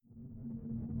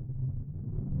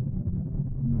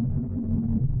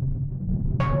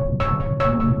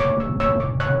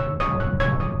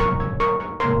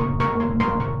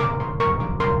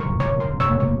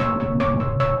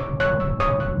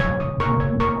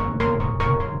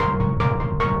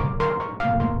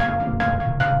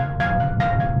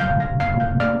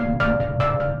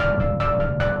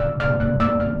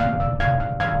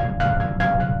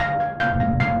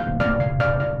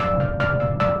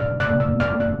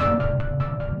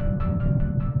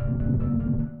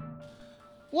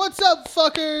What's up,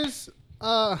 fuckers?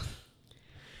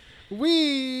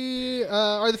 We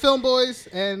are the Film Boys,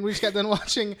 and we just got done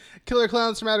watching Killer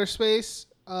Klowns from Outer Space.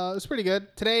 It was pretty good.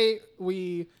 Today,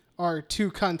 we are two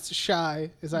cunts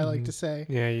shy, as I like to say.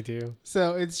 Yeah, you do.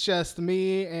 So it's just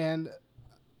me and...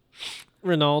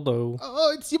 Ronaldo.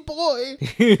 Oh, it's your boy!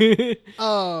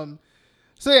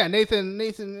 So yeah, Nathan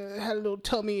had a little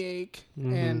tummy ache,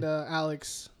 and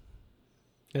Alex...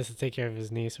 Has to take care of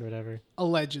his niece or whatever.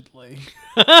 Allegedly.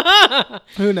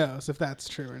 Who knows if that's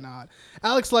true or not.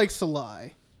 Alex likes to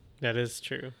lie. That is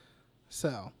true.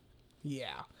 So,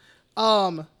 yeah.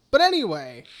 But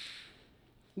anyway,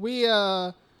 we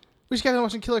just got done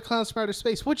watching Killer Klowns from Outer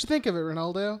Space. What'd you think of it,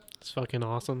 Ronaldo? It's fucking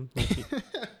awesome.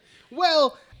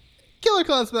 Well, Killer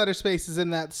Klowns from Outer Space is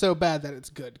in that so bad that it's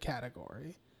good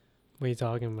category. What are you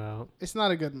talking about? It's not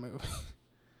a good movie.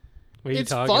 What are you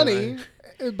It's talking funny,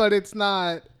 about? but it's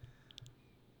not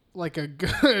like a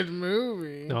good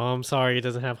movie. No, I'm sorry. It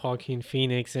doesn't have Joaquin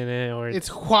Phoenix in it, or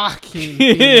It's Joaquin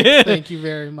Phoenix. Thank you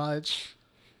very much.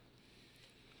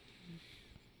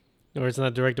 or it's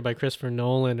not directed by Christopher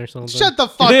Nolan or something. Shut the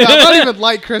fuck up. I don't even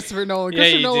like Christopher Nolan. Yeah,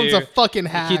 Christopher you Nolan's do. a fucking You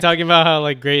hack. keep talking about how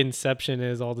like great Inception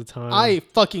is all the time. I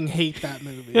fucking hate that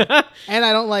movie. And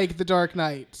I don't like The Dark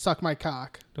Knight. Suck my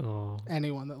cock. Oh,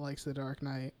 Anyone that likes The Dark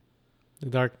Knight. The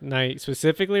Dark Knight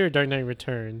specifically, or Dark Knight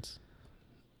Returns?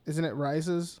 Isn't it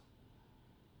Rises?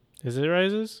 Is it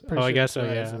Rises? Pretty Oh, I sure guess it's so.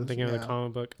 Yeah, Rises, I'm thinking of yeah. the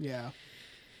comic book. Yeah.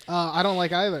 I don't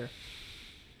like either.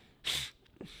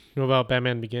 What about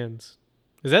Batman Begins?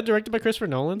 Is that directed by Christopher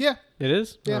Nolan? Yeah. It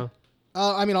is? Yeah.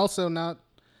 Oh, I mean, also not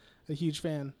a huge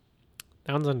fan.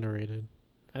 that one's underrated.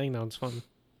 I think that one's fun.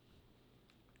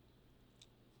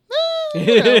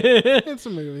 It's a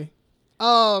movie.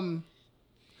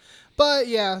 But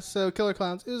yeah, so Killer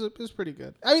Klowns, it was pretty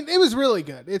good. I mean, it was really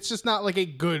good. It's just not like a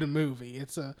good movie.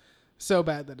 It's so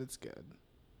bad that it's good.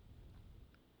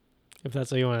 If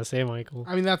that's what you want to say, Michael.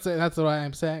 I mean, that's what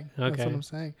I'm saying. That's Okay. what I'm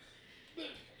saying.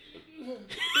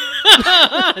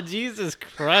 Jesus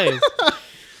Christ.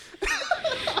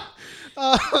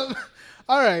 All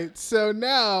right, so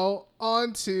now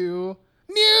on to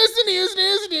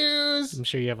news. I'm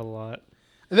sure you have a lot.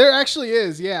 There actually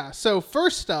is, yeah. So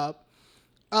first up,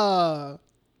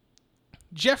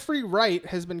 Jeffrey Wright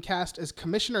has been cast as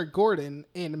Commissioner Gordon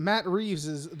in Matt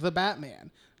Reeves' The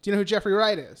Batman. Do you know who Jeffrey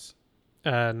Wright is?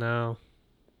 No.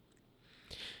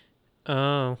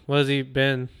 Oh, what has he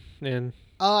been in?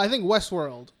 I think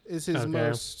Westworld is his Okay.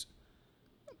 most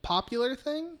popular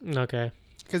thing. Okay.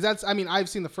 Because I've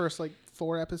seen the first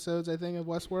 4 episodes, I think, of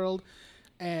Westworld.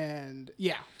 And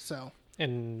yeah, so.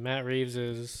 And Matt Reeves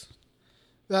is...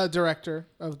 The director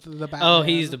of the Batman. Oh,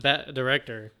 he's the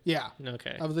director. Yeah.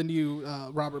 Okay. Of the new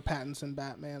Robert Pattinson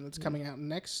Batman that's coming out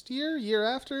next year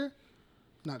after.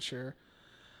 Not sure.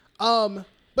 But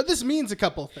this means a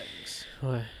couple things.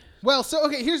 What? Well, so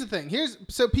okay, here's the thing.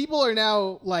 So people are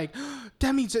now like,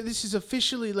 that means that this is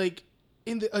officially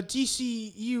in a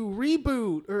DCU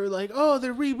reboot, or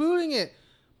they're rebooting it.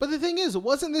 But the thing is,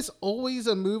 wasn't this always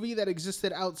a movie that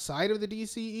existed outside of the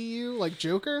DCEU, like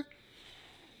Joker?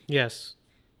 Yes.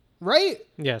 Right?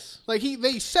 Yes.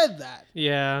 They said that.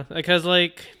 Yeah, because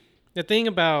the thing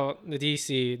about the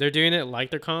DC, they're doing it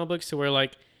like their comic books, to where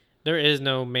there is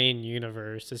no main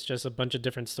universe. It's just a bunch of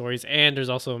different stories, and there's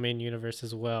also a main universe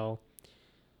as well.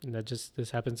 And this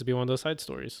happens to be one of those side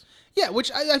stories. Yeah,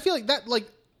 which I feel like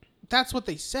that's what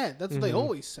they said. That's what they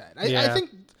always said. I Yeah. think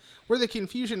where the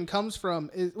confusion comes from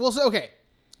is,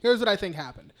 here's what I think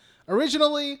happened.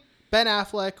 Originally, Ben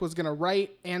Affleck was going to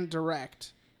write and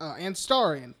direct and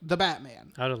star in The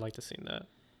Batman. I would have liked to seen that.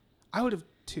 I would have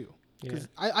too, because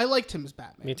Yeah. I liked him as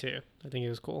Batman. Me too. I think it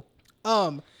was cool.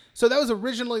 So that was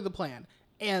originally the plan.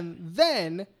 And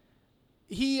then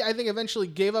he, I think, eventually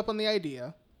gave up on the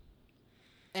idea.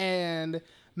 And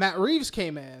Matt Reeves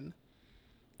came in.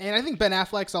 And I think Ben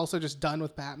Affleck's also just done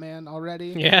with Batman already.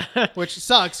 Yeah. Which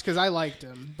sucks because I liked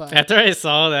him. But After I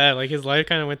saw that, his life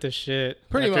kind of went to shit.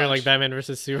 Pretty after much. Batman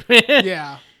versus Superman.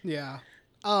 yeah.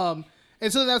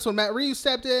 And so that's when Matt Reeves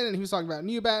stepped in and he was talking about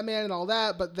new Batman and all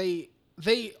that. But they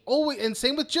always, and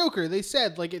same with Joker, they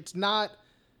said it's not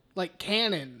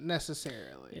canon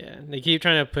necessarily. Yeah, they keep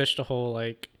trying to push the whole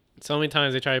so many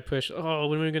times they try to push. Oh,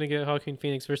 when are we gonna get Joaquin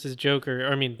Phoenix versus Joker?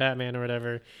 Or Batman or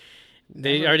whatever.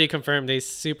 They already confirmed. They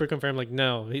super confirmed.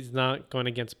 No, he's not going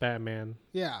against Batman.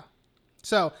 Yeah.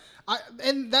 So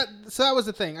that was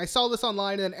the thing. I saw this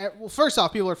online, and first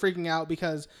off, people are freaking out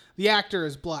because the actor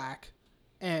is black,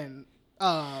 and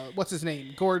what's his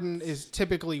name? Gordon is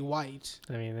typically white.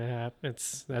 I mean,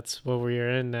 that's what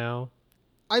we're in now.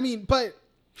 I mean, but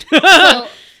so,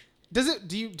 does it?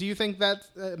 Do you think that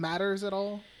matters at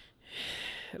all?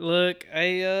 Look,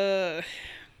 it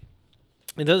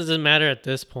doesn't matter at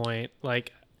this point.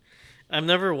 Like, I've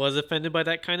never was offended by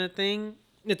that kind of thing.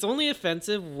 It's only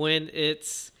offensive when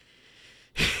it's.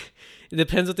 It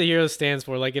depends what the hero stands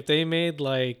for. Like, if they made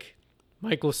like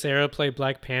Michael Cera play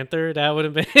Black Panther, that would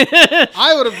have been.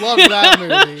 I would have loved that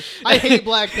movie. I hate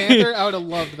Black Panther. I would have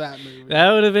loved that movie.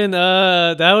 That would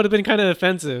have been kind of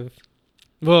offensive.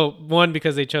 Well, one,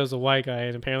 because they chose a white guy,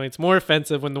 and apparently it's more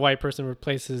offensive when the white person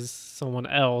replaces someone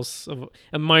else,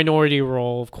 a minority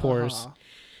role, of course.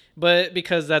 But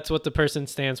because that's what the person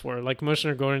stands for. Like,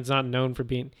 Commissioner Gordon's not known for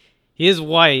being... He is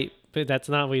white, but that's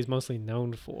not what he's mostly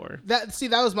known for. That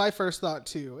was my first thought,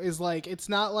 too, is, like, it's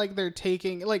not like they're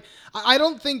taking... Like, I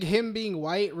don't think him being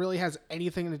white really has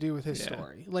anything to do with his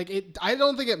story. Like, I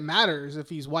don't think it matters if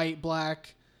he's white,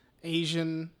 black,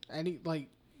 Asian, any, like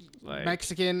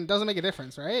Mexican. Doesn't make a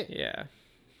difference, right? Yeah.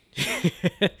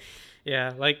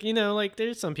 Yeah, like, you know, like,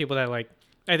 there's some people that, like...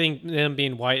 I think them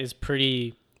being white is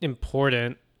pretty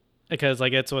important because,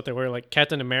 like, that's what they were. Like,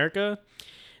 Captain America...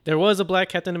 There was a black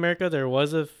Captain America. There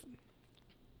was a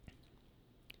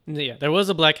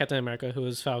black Captain America who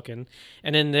was Falcon.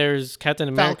 And then there's Captain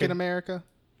America. Falcon America?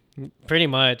 Pretty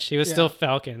much. He was still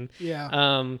Falcon.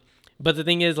 Yeah. But the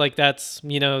thing is, like, that's,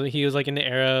 you know, he was, like, in the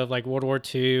era of, like, World War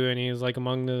II, and he was, like,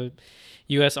 among the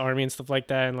U.S. Army and stuff like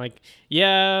that. And, like,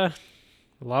 yeah,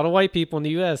 a lot of white people in the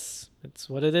U.S. It's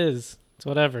what it is. It's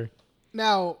whatever.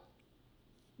 Now,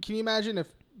 can you imagine if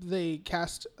they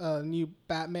cast a new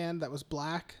Batman that was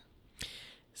black?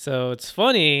 So it's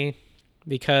funny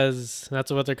because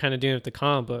that's what they're kind of doing with the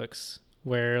comic books,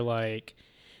 where like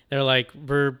they're like,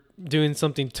 we're doing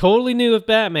something totally new with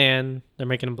Batman. They're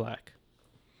making him black.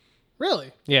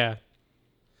 Really? Yeah.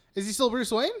 Is he still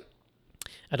Bruce Wayne?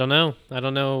 I don't know.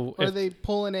 Or are they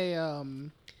pulling a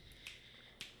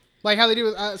like how they do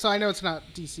with, so I know it's not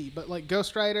DC, but like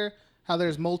Ghost Rider, how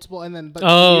there's multiple, and then but the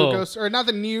new Ghost, or not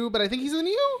the new, but I think he's the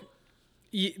new.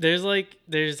 There's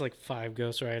like 5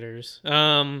 Ghost Riders.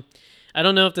 I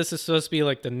don't know if this is supposed to be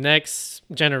like the next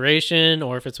generation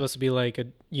or if it's supposed to be like a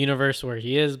universe where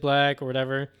he is black or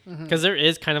whatever. Because there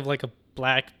is kind of like a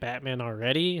black Batman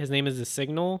already. His name is the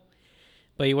Signal,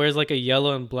 but he wears like a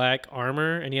yellow and black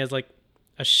armor, and he has like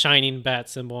a shining bat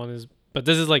symbol on his. But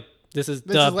this is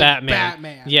the like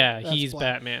Batman. Yeah, That's he's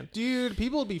black. Batman. Dude,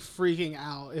 people would be freaking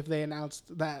out if they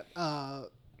announced that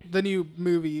the new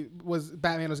movie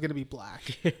Batman was going to be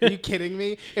black. Are you kidding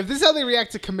me? If this is how they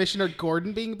react to Commissioner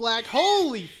Gordon being black,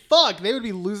 holy fuck, they would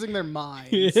be losing their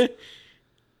minds. Jesus.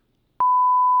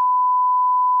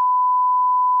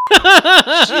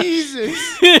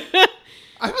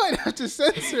 I might have to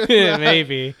censor that.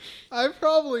 Maybe. I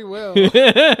probably will.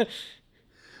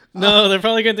 No, they're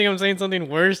probably gonna think I'm saying something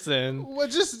worse then. Well,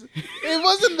 it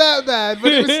wasn't that bad,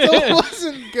 but it still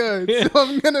wasn't good. So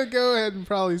I'm gonna go ahead and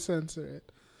probably censor it.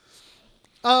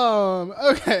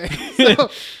 Okay.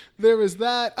 So there was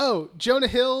that. Oh, Jonah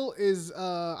Hill is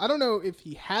I don't know if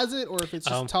he has it or if it's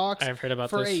just talks. I've heard about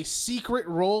for this. a secret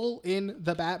role in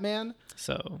the Batman.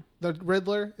 So the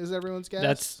Riddler is everyone's guess.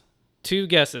 That's 2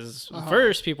 guesses.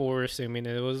 First, people were assuming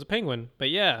it was a penguin, but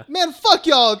yeah. Man, fuck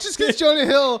y'all. Just because Jonah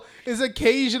Hill is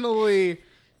occasionally,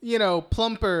 you know,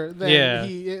 plumper than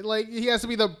he has to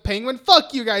be the penguin.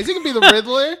 Fuck you guys. He can be the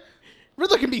Riddler.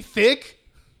 Riddler can be thick.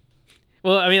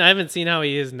 Well, I mean, I haven't seen how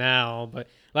he is now, but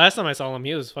last time I saw him,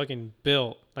 he was fucking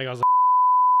built. Like, I was like,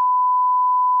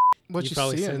 what you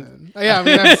see then? Oh, yeah, I'm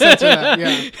gonna have to censor that.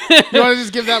 Yeah. You want to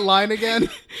just give that line again?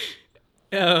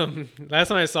 Last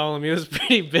time I saw him, he was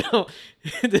pretty built.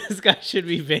 This guy should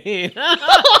be vain.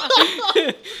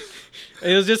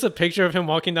 It was just a picture of him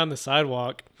walking down the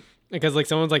sidewalk because like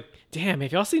someone's like, "Damn,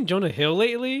 have y'all seen Jonah Hill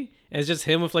lately?" And it's just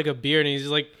him with like a beard, and he's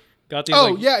just like got these.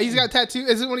 Oh yeah, he's got a tattoo.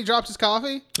 Is it when he drops his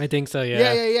coffee? I think so.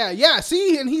 Yeah. Yeah.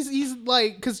 See, and he's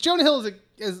like, because Jonah Hill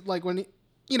is like when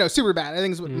super bad. I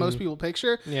think is what most people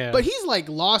picture. Yeah. But he's like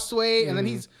lost weight, and then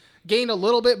he's gained a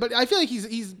little bit, but I feel like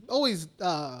he's always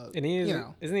and he is,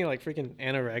 isn't he like freaking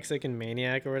anorexic and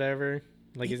maniac or whatever?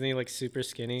 Like isn't he like super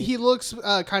skinny? He looks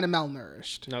kind of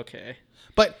malnourished. Okay.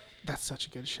 But that's such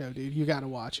a good show, dude. You got to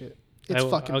watch it. It's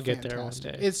fucking I'll fantastic. get there one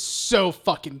day. It's so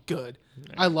fucking good.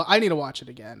 I need to watch it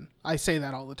again. I say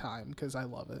that all the time because I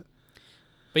love it.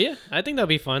 But yeah, I think that'll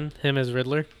be fun. Him as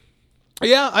Riddler.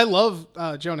 Yeah, I love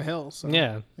Jonah Hill. So,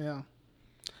 yeah.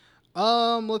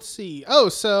 Let's see. Oh,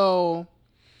 so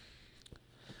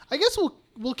I guess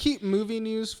we'll keep movie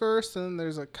news first, and then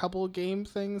there's a couple game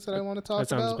things that I want to talk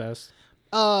about. That sounds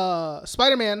best.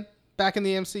 Spider-Man back in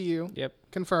the MCU. Yep.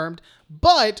 Confirmed.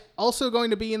 But also going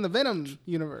to be in the Venom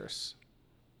universe.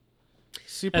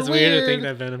 Super That's weird to think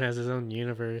that Venom has his own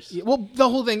universe. Yeah, well, the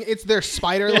whole thing, it's their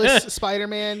spiderless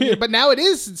Spider-Man. But now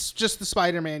it's just the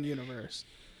Spider-Man universe.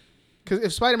 Because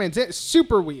if Spider-Man's in it, it's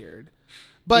super weird.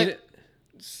 But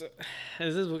this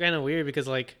is kind of weird because,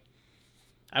 like,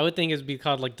 I would think it'd be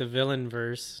called, like, the villain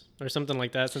verse or something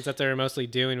like that, since that's what they're mostly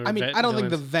doing. I mean, I don't think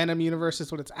the Venom universe is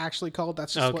what it's actually called.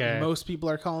 That's just what most people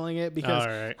are calling it.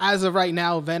 Because as of right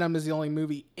now, Venom is the only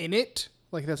movie in it.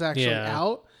 Like, that's actually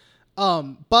out.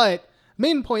 But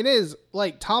main point is,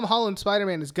 like, Tom Holland's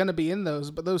Spider-Man is going to be in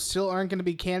those, but those still aren't going to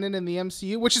be canon in the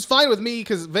MCU, which is fine with me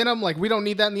because Venom, like, we don't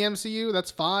need that in the MCU. That's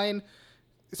fine.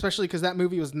 Especially because that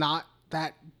movie was not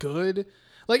that good.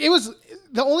 Like, it was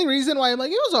the only reason why I'm like,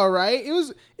 it was all right.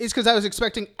 Is because I was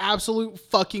expecting absolute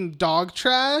fucking dog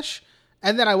trash.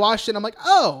 And then I watched it and I'm like,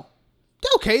 oh,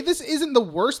 okay, this isn't the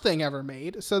worst thing ever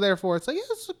made. So therefore it's like, yeah, it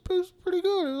was pretty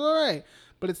good. It was all right.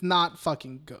 But it's not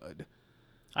fucking good.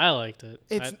 I liked it.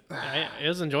 It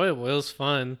was enjoyable. It was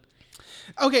fun.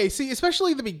 Okay, see,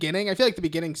 especially the beginning. I feel like the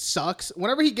beginning sucks.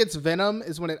 Whenever he gets Venom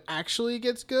is when it actually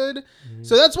gets good. Mm-hmm.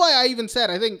 So that's why I even said,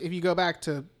 I think if you go back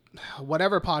to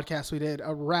whatever podcast we did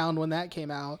around when that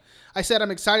came out, I said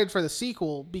I'm excited for the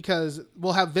sequel because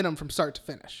we'll have Venom from start to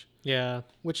finish. Yeah.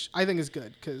 Which I think is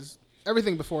good because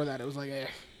everything before that, it was like, eh.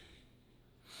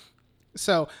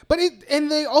 So,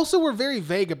 and they also were very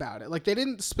vague about it. Like, they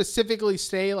didn't specifically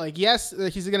say, like, yes,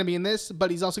 he's going to be in this, but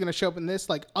he's also going to show up in this,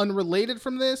 like, unrelated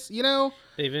from this, you know?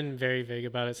 They've been very vague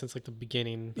about it since, like, the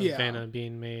beginning of Venom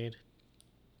being made.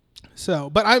 So,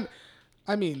 but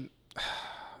Sony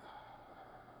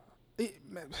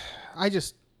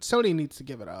needs to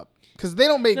give it up. Because they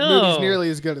don't make movies nearly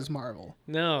as good as Marvel.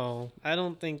 No, I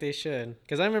don't think they should.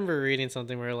 Because I remember reading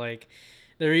something where, like,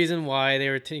 the reason why they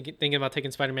were thinking about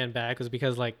taking Spider-Man back was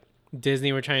because, like,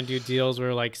 Disney were trying to do deals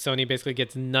where, like, Sony basically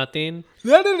gets nothing.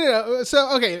 No.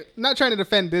 So, okay, not trying to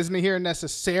defend Disney here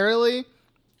necessarily.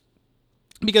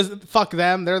 Because fuck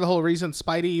them. They're the whole reason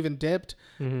Spidey even dipped.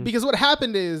 Mm-hmm. Because what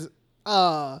happened is,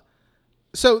 so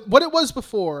what it was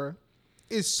before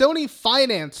is Sony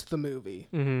financed the movie.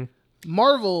 Mm-hmm.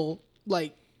 Marvel,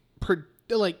 like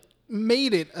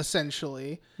made it,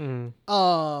 essentially.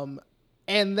 Mm-hmm.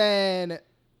 And then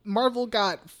Marvel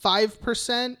got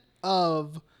 5%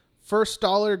 of first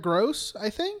dollar gross,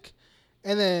 I think.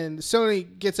 And then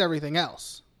Sony gets everything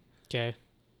else. Okay.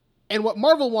 And what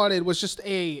Marvel wanted was just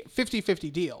a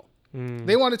 50-50 deal. Mm.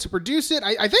 They wanted to produce it.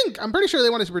 I'm pretty sure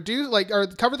they wanted to produce, like, or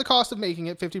cover the cost of making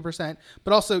it 50%,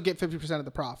 but also get 50% of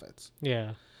the profits.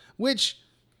 Yeah. Which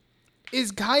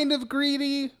is kind of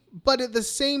greedy, but at the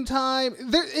same time,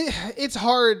 it's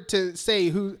hard to say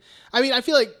who. I mean, I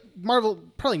feel like Marvel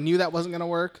probably knew that wasn't going to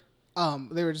work.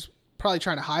 They were just probably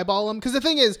trying to highball them. Because the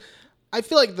thing is, I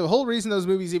feel like the whole reason those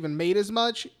movies even made as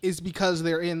much is because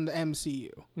they're in the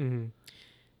MCU. Mm-hmm.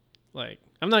 Like,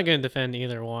 I'm not going to defend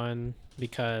either one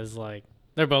because, like,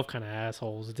 they're both kind of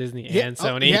assholes, Disney and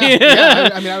Sony.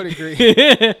 I mean, I would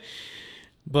agree.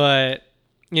 But,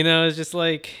 you know, it's just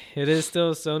like, it is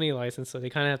still a Sony license, so they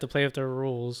kind of have to play with their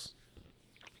rules.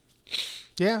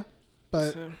 Yeah,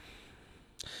 but... So.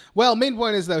 Well, main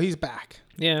point is, though, he's back.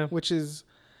 Yeah. Which is,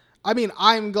 I mean,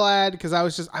 I'm glad because I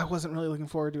wasn't really looking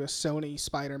forward to a Sony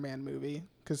Spider-Man movie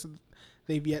because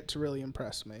they've yet to really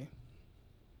impress me.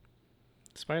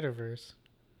 Spider-Verse.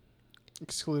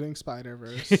 Excluding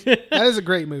Spider-Verse. That is a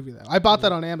great movie, though. I bought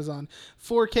that on Amazon.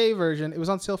 4K version. It was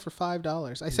on sale for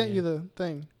 $5. I sent you the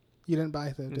thing. You didn't buy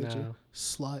it, though, did you?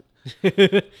 Slut.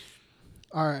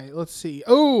 All right, let's see.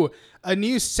 Oh, a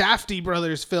new Safdie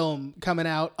Brothers film coming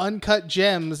out. Uncut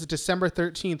Gems, December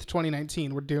 13th,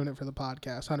 2019. We're doing it for the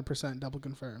podcast. 100% double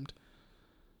confirmed.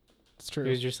 It's true.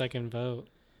 Who's your second vote?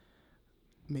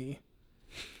 Me.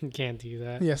 You can't do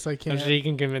that. Yes, I can. I'm sure you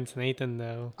can convince Nathan,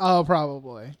 though. Oh,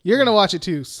 probably. You're going to watch it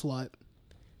too, slut.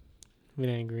 We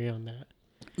didn't agree on that.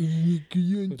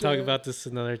 We'll talk about this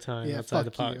another time outside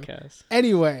the podcast.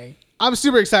 Anyway, I'm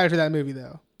super excited for that movie,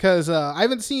 though. Because I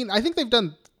think they've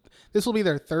done, this will be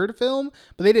their third film,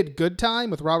 but they did Good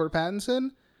Time with Robert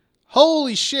Pattinson.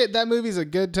 Holy shit, that movie's a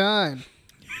good time.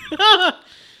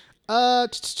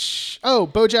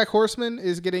 BoJack Horseman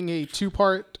is getting a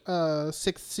 2-part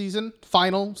 6th season,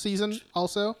 final season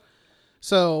also.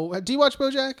 So, do you watch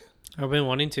BoJack? I've been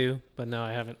wanting to, but no,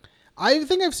 I haven't. I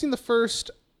think I've seen the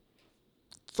first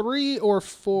 3 or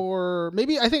 4,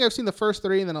 maybe I think I've seen the first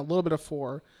 3 and then a little bit of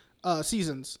 4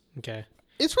 seasons. Okay.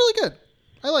 It's really good.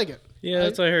 I like it. Yeah,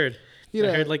 that's what I heard. I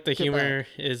heard like the humor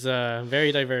is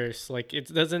very diverse. Like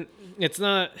it's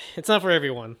not for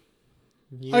everyone.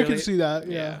 I can see that.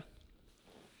 Yeah.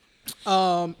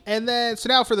 And then so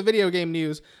now for the video game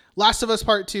news, Last of Us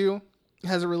Part 2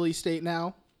 has a release date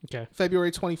now. Okay.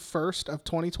 February 21st of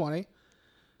 2020.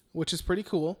 which is pretty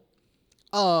cool.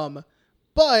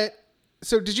 But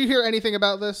so did you hear anything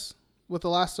about this with The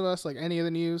Last of Us? Like any of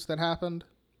the news that happened?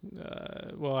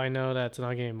 Well, I know that it's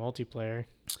not getting multiplayer.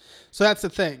 So that's the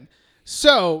thing.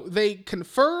 So they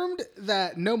confirmed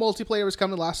that no multiplayer was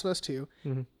coming to Last of Us 2.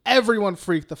 Mm-hmm. Everyone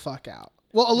freaked the fuck out.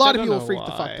 Well, a lot of people freaked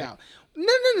the fuck out.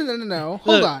 No.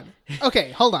 Hold on.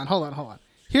 Okay, hold on.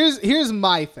 Here's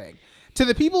my thing. To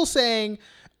the people saying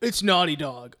it's Naughty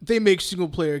Dog, they make single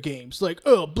player games. Like,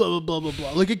 oh, blah blah blah blah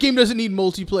blah. Like a game doesn't need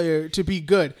multiplayer to be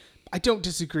good. I don't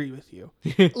disagree with you.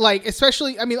 Like,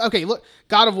 especially, I mean, okay, look,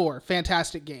 God of War,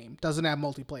 fantastic game, doesn't have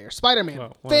multiplayer.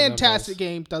 Spider-Man, fantastic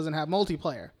game, doesn't have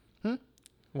multiplayer.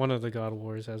 One of the God of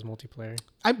Wars has multiplayer.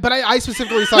 But I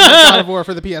specifically was talking about God of War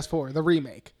for the PS4, the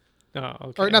remake. Oh,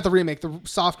 okay. Or not the remake, the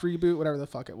soft reboot, whatever the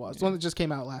fuck it was. The one that just came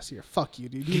out last year. Fuck you,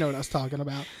 dude. You know what I was talking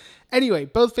about. Anyway,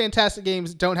 both fantastic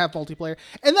games don't have multiplayer.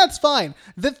 And that's fine.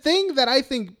 The thing that I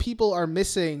think people are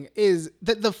missing is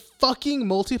that the fucking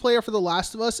multiplayer for The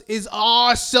Last of Us is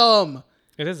awesome.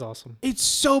 It is awesome. It's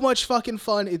so much fucking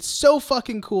fun. It's so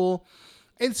fucking cool.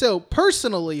 And so,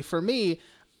 personally, for me,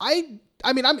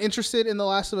 I mean, I'm interested in The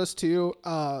Last of Us 2,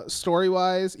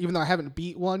 story-wise, even though I haven't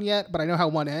beat one yet, but I know how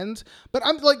one ends. But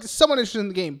I'm, like, somewhat interested in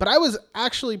the game. But I was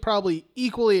actually probably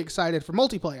equally excited for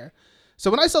multiplayer. So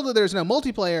when I saw that there's no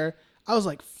multiplayer, I was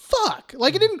like, fuck.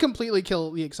 Like, it didn't completely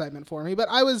kill the excitement for me, but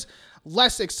I was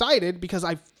less excited because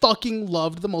I fucking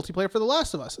loved the multiplayer for The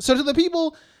Last of Us. So to the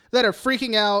people that are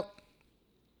freaking out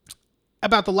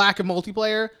about the lack of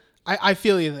multiplayer, I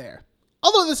feel you there.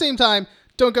 Although at the same time,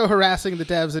 don't go harassing the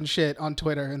devs and shit on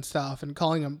Twitter and stuff and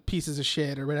calling them pieces of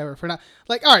shit or whatever for not,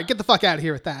 like, all right, get the fuck out of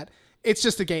here with that. It's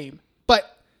just a game.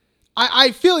 But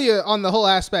I feel you on the whole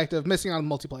aspect of missing out on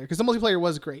multiplayer because the multiplayer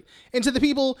was great. And to the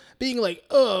people being like,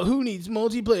 oh, who needs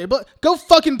multiplayer? But go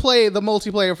fucking play the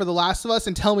multiplayer for The Last of Us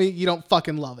and tell me you don't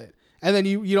fucking love it. And then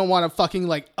you don't want a fucking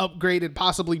like upgraded,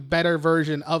 possibly better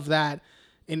version of that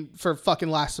for fucking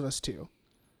Last of Us 2.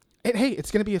 And hey, it's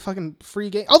gonna be a fucking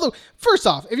free game. Although, first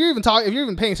off, if you're even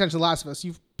paying attention to The Last of Us,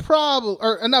 you've probably,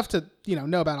 or enough to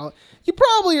know about all. You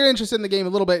probably are interested in the game a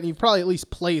little bit, and you've probably at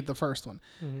least played the first one.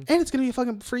 Mm-hmm. And it's gonna be a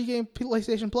fucking free game,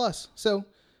 PlayStation Plus. So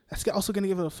that's also gonna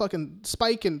give it a fucking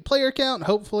spike in player count,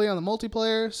 hopefully on the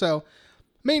multiplayer. So,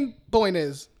 main point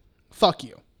is, fuck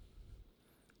you.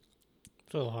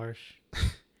 It's a little harsh.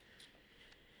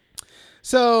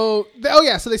 So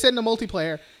they said no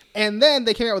multiplayer, and then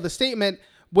they came out with a statement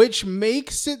which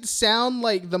makes it sound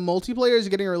like the multiplayer is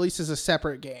getting released as a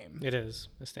separate game. It is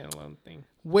a standalone thing.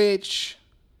 Which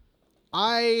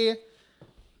I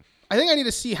think I need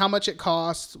to see how much it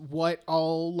costs, how it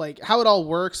all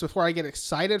works before I get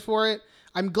excited for it.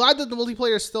 I'm glad that the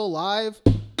multiplayer is still alive.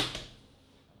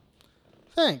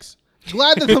 Thanks.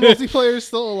 Glad that the multiplayer is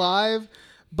still alive,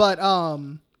 but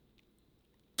I'm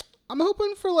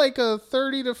hoping for like a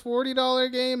 $30 to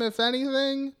 $40 game, if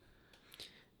anything.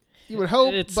 You would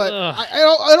hope, but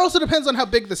it also depends on how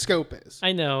big the scope is.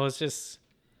 I know. It's just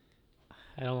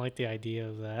I don't like the idea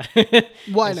of that.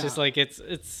 Why it's not? Just like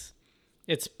it's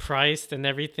priced and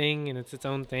everything, and it's its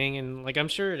own thing, and like I'm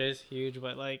sure it is huge,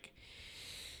 but like,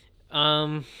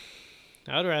 I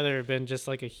would rather have been just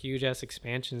like a huge ass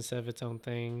expansion instead of its own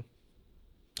thing.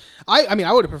 I mean,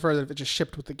 I would have preferred that if it just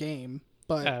shipped with the game,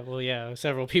 but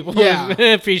several people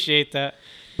appreciate that.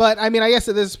 But I mean, I guess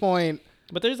at this point.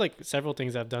 But there's like several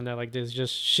things I've done that like this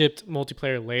just shipped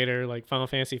multiplayer later, like Final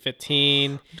Fantasy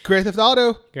 15, Grand Theft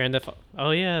Auto.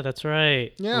 Oh yeah, that's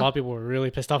right. Yeah. A lot of people were really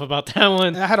pissed off about that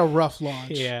one. That had a rough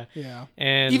launch. Yeah.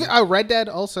 And even Red Dead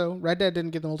also. Red Dead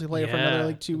didn't get the multiplayer for another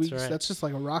like 2 weeks. Right. That's just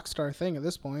like a Rockstar thing at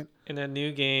this point. And that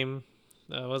new game,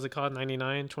 what was it called?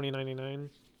 2099.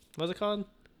 What was it called?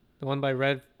 The one by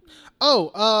Red.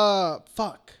 Oh,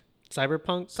 fuck.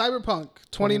 Cyberpunk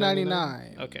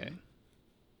 2099. Okay.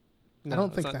 No, I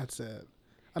don't think that's it.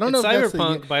 I don't know if Cyberpunk, that's the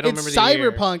year. But I don't remember the year.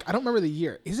 It's Cyberpunk. I don't remember the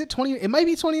year. Is it 20? It might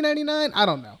be 2099. I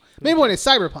don't know. Main point is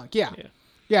Cyberpunk. Yeah,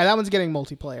 that one's getting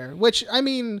multiplayer. Which I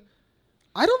mean,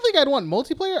 I don't think I'd want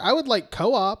multiplayer. I would like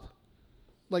co-op,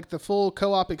 like the full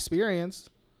co-op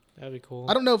experience. That'd be cool.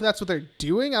 I don't know if that's what they're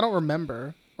doing. I don't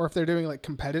remember, or if they're doing like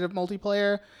competitive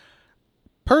multiplayer.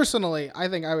 Personally, I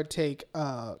think I would take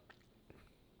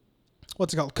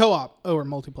what's it called? Co-op over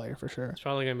multiplayer for sure. It's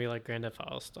probably going to be like Grand Theft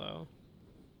Auto style.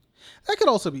 That could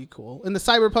also be cool. In the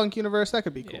Cyberpunk universe, that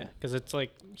could be cool. Yeah, because it's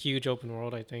like huge open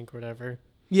world, I think, or whatever.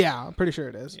 Yeah, I'm pretty sure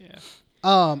it is. Yeah.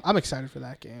 I'm excited for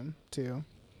that game, too.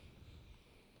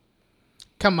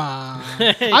 Come on.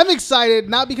 I'm excited,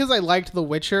 not because I liked The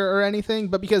Witcher or anything,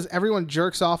 but because everyone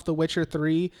jerks off The Witcher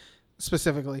 3,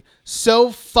 specifically, so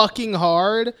fucking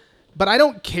hard, but I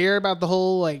don't care about the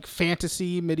whole, like,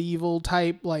 fantasy, medieval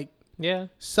type, like, Yeah.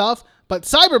 stuff. But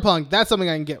Cyberpunk, that's something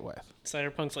I can get with.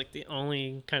 Cyberpunk's like the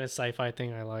only kind of sci-fi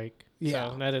thing I like.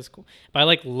 Yeah. So that is cool. But I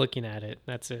like looking at it.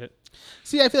 That's it.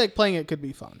 See, I feel like playing it could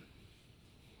be fun.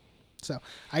 So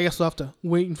I guess we'll have to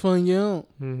wait and find out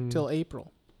till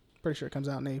April. Pretty sure it comes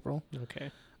out in April.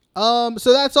 Okay.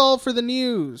 So that's all for the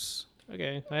news.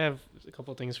 Okay. I have a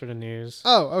couple things for the news.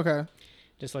 Oh, okay.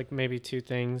 Just like maybe two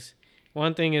things.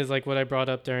 One thing is like what I brought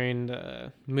up during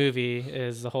the movie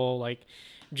is the whole like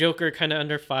Joker kind of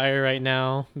under fire right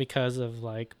now because of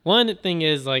like one thing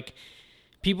is like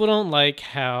people don't like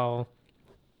how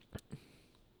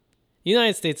the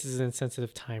United States is in a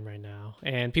sensitive time right now,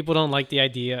 and people don't like the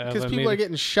idea of because people are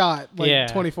getting shot like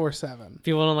 24/7.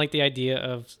 People don't like the idea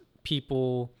of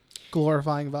people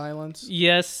glorifying violence.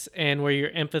 Yes, and where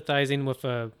you're empathizing with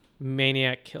a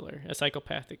maniac killer, a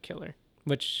psychopathic killer,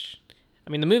 which I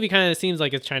mean, the movie kind of seems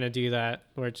like it's trying to do that,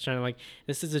 where it's trying to like,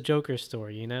 this is a Joker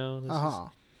story, you know?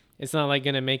 It's not like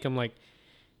gonna make him like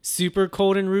super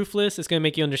cold and ruthless. It's gonna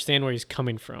make you understand where he's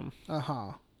coming from.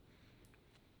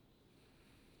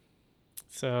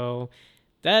 So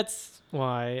that's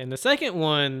why. And the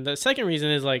second reason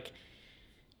is like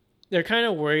they're kind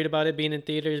of worried about it being in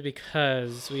theaters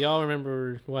because we all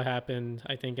remember what happened,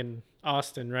 I think, in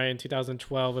Austin, right? In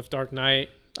 2012 with Dark Knight.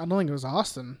 I don't think it was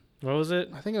Austin. What was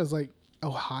it? I think it was like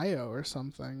Ohio or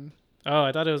something. Oh,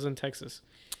 I thought it was in Texas.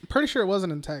 I'm pretty sure it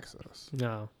wasn't in Texas.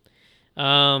 No.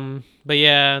 But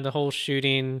yeah, the whole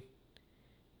shooting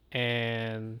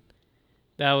and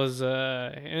that was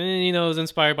and you know, it was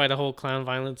inspired by the whole clown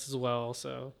violence as well,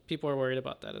 so people are worried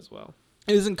about that as well.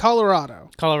 It was in Colorado.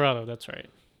 Colorado, that's right.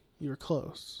 You were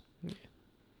close. Yeah.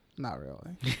 Not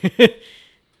really.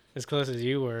 As close as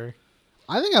you were.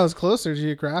 I think I was closer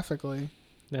geographically.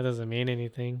 That doesn't mean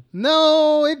anything.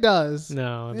 No, it does.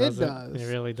 No, it doesn't. It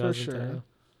really doesn't. For sure.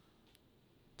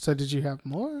 So did you have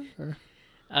more? Or?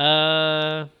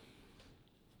 I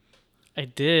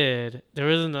did. There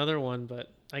was another one,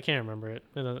 but I can't remember it.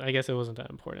 I guess it wasn't that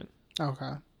important.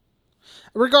 Okay.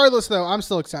 Regardless, though, I'm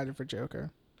still excited for Joker.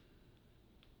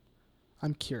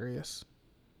 I'm curious.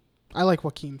 I like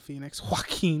Joaquin Phoenix.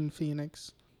 Joaquin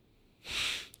Phoenix.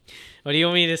 What do you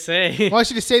want me to say? I want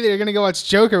you to say that you're going to go watch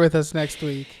Joker with us next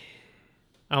week.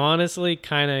 I'm honestly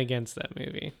kind of against that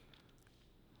movie.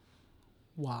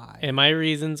 Why? And my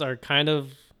reasons are kind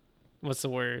of, what's the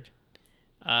word?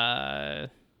 My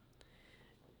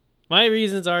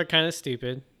reasons are kind of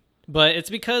stupid, but it's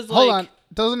because like... Hold on.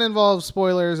 Doesn't involve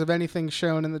spoilers of anything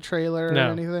shown in the trailer or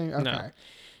anything? Okay. No.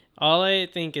 All I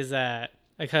think is that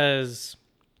because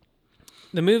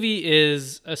the movie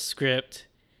is a script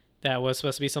that was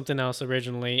supposed to be something else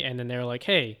originally, and then they were like,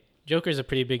 hey, Joker's a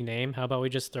pretty big name. How about we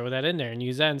just throw that in there and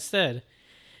use that instead?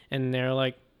 And they're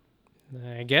like,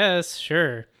 I guess,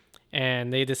 sure.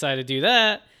 And they decided to do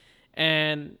that.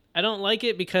 And I don't like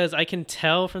it because I can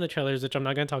tell from the trailers, which I'm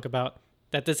not going to talk about,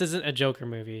 that this isn't a Joker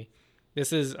movie.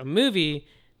 This is a movie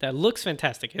that looks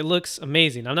fantastic. It looks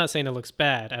amazing. I'm not saying it looks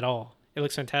bad at all. It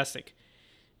looks fantastic.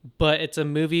 But it's a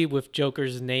movie with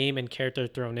Joker's name and character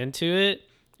thrown into it.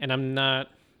 And I'm not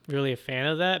really a fan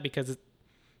of that because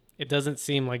it doesn't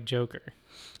seem like Joker.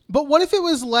 But what if it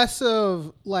was less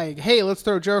of like, hey, let's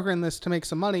throw Joker in this to make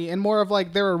some money, and more of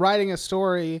like they were writing a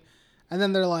story and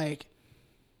then they're like,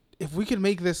 if we could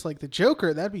make this like the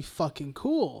Joker, that'd be fucking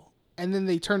cool. And then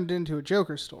they turned it into a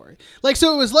Joker story. Like,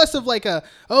 so it was less of like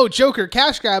Joker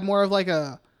cash grab, more of like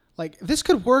this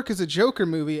could work as a Joker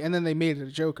movie, and then they made it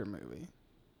a Joker movie.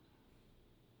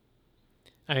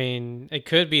 I mean, it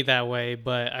could be that way,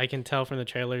 but I can tell from the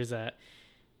trailers that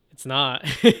it's not.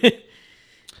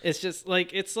 It's just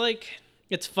like, it's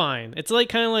fine. It's like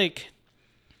kind of like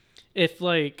if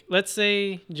like, let's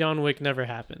say John Wick never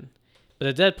happened,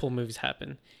 but the Deadpool movies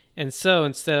happened. And so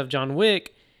instead of John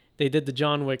Wick, they did the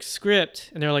John Wick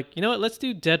script and they're like, you know what, let's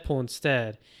do Deadpool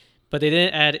instead. But they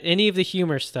didn't add any of the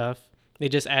humor stuff. They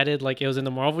just added like it was in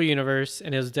the Marvel universe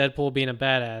and it was Deadpool being a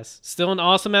badass. Still an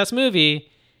awesome ass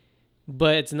movie,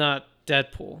 but it's not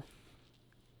Deadpool.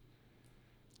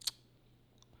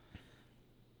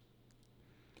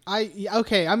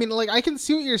 Okay. I mean, like, I can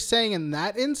see what you're saying in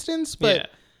that instance, but yeah.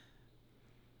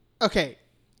 Okay.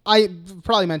 I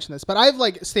probably mentioned this, but I've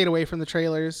like stayed away from the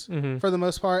trailers for the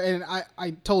most part, and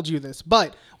I told you this,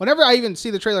 but whenever I even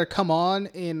see the trailer come on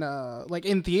in like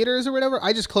in theaters or whatever,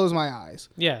 I just close my eyes,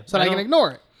 so that I can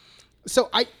ignore it.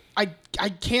 So I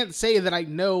can't say that I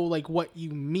know like what you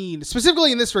mean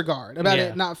specifically in this regard about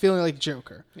it not feeling like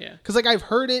Joker. Yeah, because like I've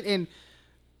heard it and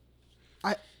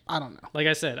I don't know. Like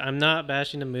I said, I'm not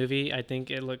bashing the movie. I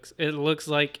think it looks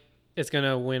like it's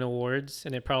gonna win awards,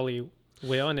 and it probably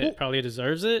will, and it probably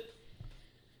deserves it.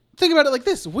 Think about it like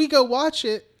this: we go watch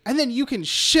it, and then you can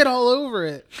shit all over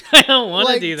it. I don't want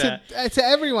to do that. To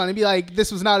everyone and be like,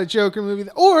 this was not a Joker movie.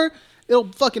 Or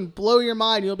it'll fucking blow your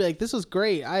mind. You'll be like, this was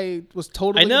great. I was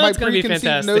totally, my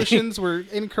preconceived notions were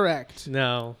incorrect.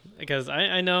 No, because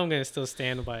I know I'm going to still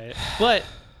stand by it. But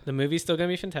the movie's still going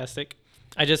to be fantastic.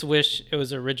 I just wish it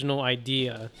was original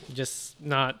idea, just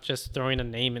not just throwing a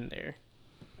name in there.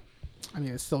 I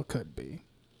mean, it still could be.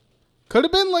 Could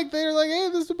have been like they're like, hey,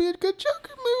 this would be a good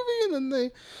Joker movie, and then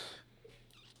they.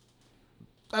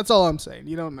 That's all I'm saying.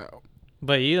 You don't know.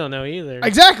 But you don't know either.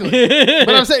 Exactly. But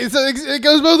I'm saying so it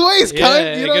goes both ways,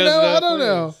 cunt. You don't know. I don't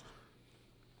know.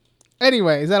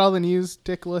 Anyway, is that all the news,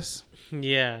 Dickless?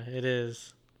 Yeah, it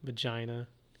is. Vagina.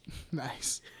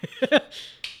 Nice.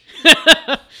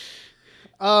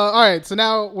 All right, so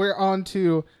now we're on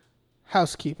to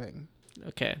housekeeping.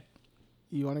 Okay.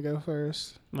 You want to go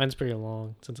first? Mine's pretty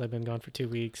long since I've been gone for 2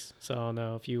 weeks, so I don't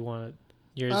know if you want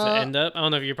yours to end up. I don't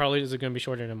know if you're probably just going to be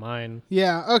shorter than mine.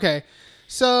 Yeah. Okay.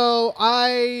 So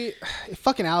if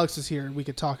fucking Alex is here, we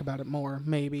could talk about it more,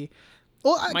 maybe.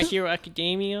 Well, My Hero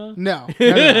Academia. No.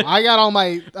 I got all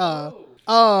my.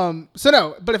 So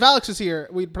no, but if Alex is here,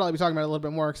 we'd probably be talking about it a little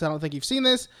bit more because I don't think you've seen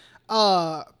this.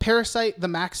 Parasite: The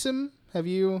Maxim. Have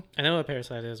you? I know what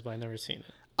Parasite is, but I've never seen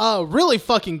it. Really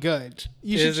fucking good.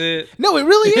 Is it? No, it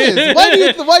really is.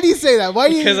 Why do you say that?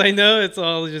 Because I know it's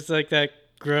all just like that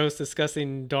gross,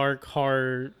 disgusting, dark,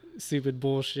 hard, stupid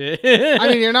bullshit. I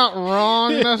mean, you're not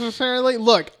wrong necessarily.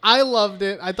 Look, I loved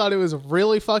it. I thought it was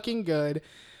really fucking good.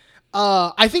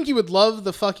 I think you would love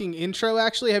the fucking intro,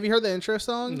 actually. Have you heard the intro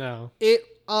song? No. It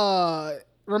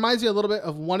reminds you a little bit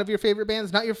of one of your favorite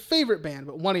bands. Not your favorite band,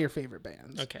 but one of your favorite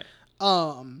bands. Okay.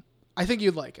 I think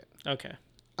you'd like it. Okay.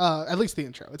 At least the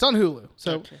intro. It's on Hulu.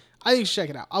 So okay. I think you should check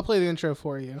it out. I'll play the intro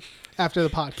for you after the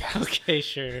podcast. Okay,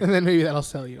 sure. And then maybe that'll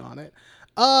sell you on it.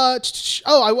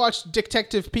 I watched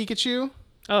Detective Pikachu.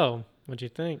 Oh, what'd you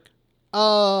think?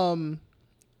 Not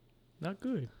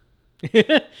good.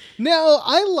 No,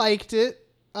 I liked it.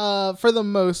 For the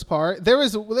most part,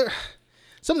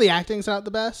 some of the acting's not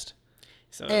the best,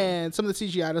 and some of the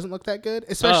CGI doesn't look that good.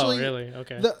 Especially, really?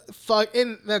 Okay.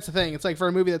 And that's the thing. It's like for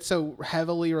a movie that's so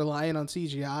heavily reliant on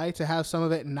CGI to have some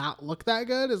of it not look that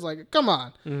good is like, come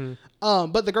on.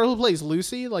 Mm-hmm. But the girl who plays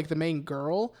Lucy, like the main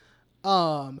girl,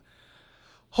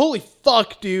 holy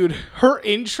fuck, dude, her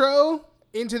intro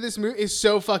into this movie is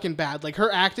so fucking bad. Like,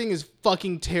 her acting is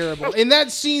fucking terrible. In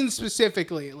that scene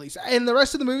specifically, at least. In the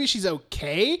rest of the movie, she's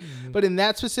okay. Mm-hmm. But in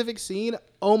that specific scene,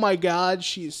 oh my god,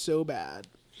 she's so bad.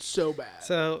 So bad.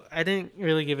 So, I didn't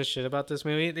really give a shit about this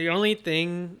movie. The only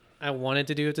thing I wanted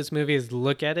to do with this movie is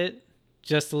look at it.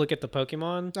 Just to look at the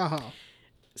Pokemon. Uh-huh.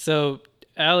 So,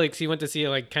 Alex, he went to see it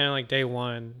like kind of like day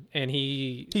one. And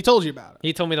he told you about it.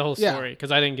 He told me the whole story.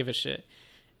 Because I didn't give a shit.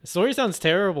 The story sounds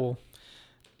terrible.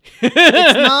 It's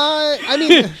not. I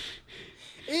mean,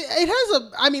 it has a.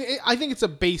 I mean, I think it's a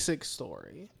basic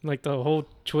story. Like the whole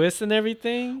twist and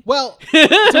everything. Well, do you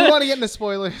want to get into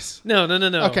spoilers? No.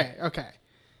 Okay.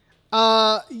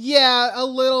 Yeah, a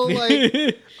little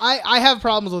like. I have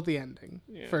problems with the ending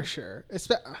for sure.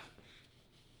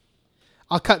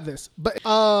 I'll cut this, but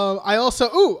I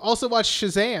also watched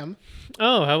Shazam.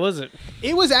 Oh, how was it?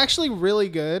 It was actually really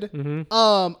good.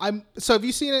 Mm-hmm. So have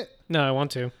you seen it? No, I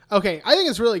want to. Okay, I think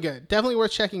it's really good. Definitely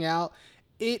worth checking out.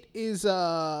 It is.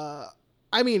 I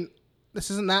mean,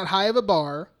 this isn't that high of a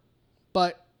bar,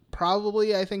 but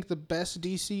probably I think the best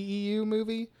DCEU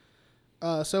movie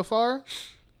so far.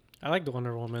 I like the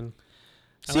Wonder Woman.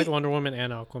 I like Wonder Woman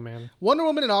and Aquaman. Wonder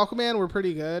Woman and Aquaman were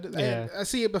pretty good. Yeah. I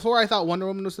see. Before I thought Wonder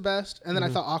Woman was the best, and then I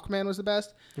thought Aquaman was the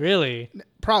best. Really?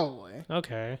 Probably.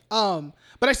 Okay. But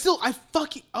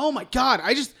oh my god,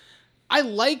 I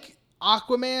like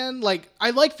Aquaman. Like, I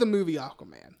like the movie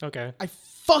Aquaman. Okay. I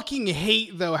fucking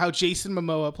hate though how Jason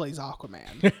Momoa plays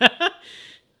Aquaman.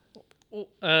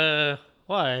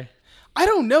 Why? I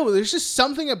don't know. There's just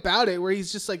something about it where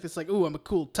he's just like this, like, ooh, I'm a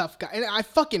cool tough guy, and I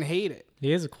fucking hate it.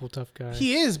 He is a cool tough guy.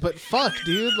 He is, but fuck,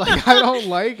 dude, like, I don't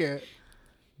like it.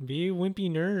 Be a wimpy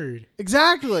nerd.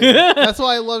 Exactly. That's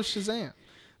why I love Shazam.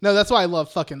 No, that's why I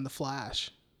love fucking The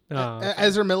Flash. Oh, okay.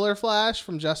 Ezra Miller Flash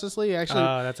from Justice League.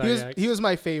 Actually, he was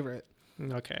my favorite.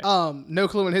 Okay. No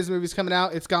clue when his movie's coming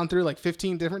out. It's gone through like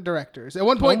 15 different directors. At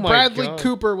one point, Bradley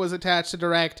Cooper was attached to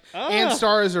direct and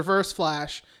star as Reverse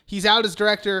Flash. He's out as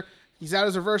director. He's out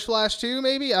as Reverse Flash too,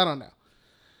 maybe? I don't know.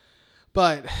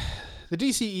 But the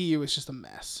DCEU is just a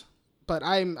mess. But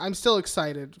I'm still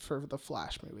excited for the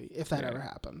Flash movie, if that ever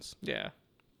happens. Yeah.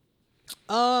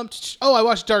 I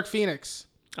watched Dark Phoenix.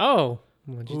 Oh.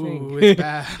 What'd you think? It's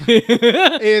bad.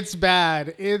 It's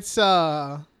bad. It's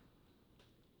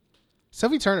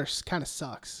Sophie Turner kind of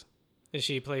sucks. Does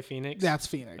she play Phoenix? That's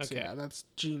Phoenix. Okay. Yeah, that's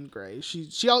Jean Grey.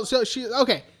 She also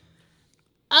okay.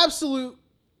 Absolute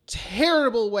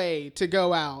terrible way to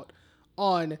go out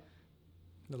on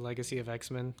The Legacy of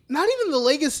X-Men. not even the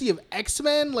legacy of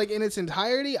X-Men like in its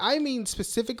entirety. I mean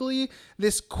specifically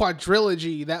this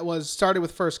quadrilogy that was started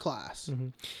with First Class.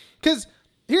 Because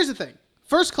here's the thing.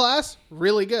 First Class,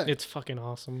 really good. It's fucking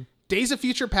awesome. Days of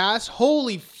Future Past,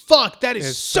 holy fuck, that is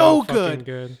It's so fucking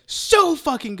good. So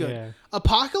fucking good. Yeah.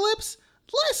 Apocalypse,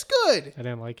 less good. I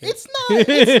didn't like it. It's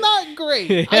not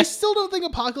great. I still don't think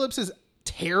Apocalypse is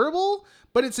terrible,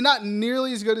 but it's not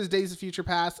nearly as good as Days of Future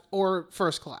Past or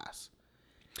First Class.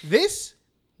 This,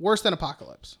 worse than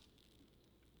Apocalypse.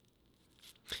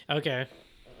 Okay.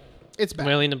 It's I'm bad.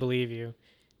 willing to believe you.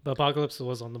 But Apocalypse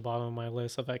was on the bottom of my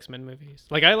list of X-Men movies.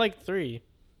 Like, I like 3.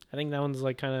 I think that one's,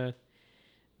 like, kind of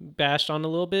bashed on a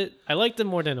little bit. I liked it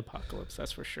more than Apocalypse,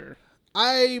 that's for sure.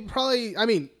 I saw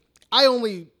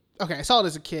it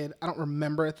as a kid. I don't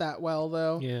remember it that well,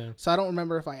 though. Yeah. So I don't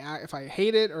remember if I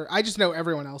hate it, or I just know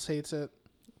everyone else hates it.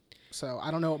 So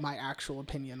I don't know what my actual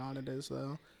opinion on it is,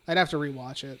 though. I'd have to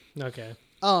rewatch it. Okay.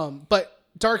 But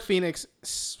Dark Phoenix,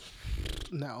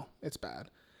 no, it's bad.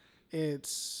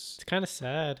 It's kind of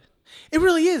sad. It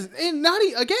really is. And not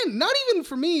even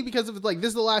for me because of like this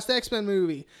is the last X-Men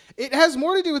movie. It has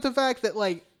more to do with the fact that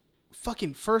like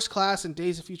fucking First Class and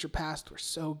Days of Future Past were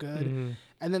so good. Mm-hmm.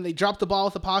 And then they dropped the ball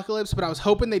with Apocalypse, but I was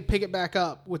hoping they'd pick it back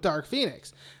up with Dark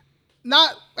Phoenix.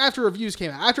 Not after reviews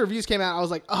came out. After reviews came out, I was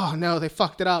like, oh no, they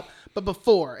fucked it up. But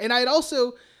before. And I'd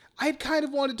kind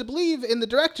of wanted to believe in the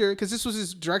director because this was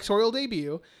his directorial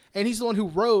debut. And he's the one who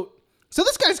wrote. So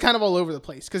this guy's kind of all over the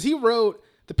place because he wrote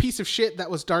the piece of shit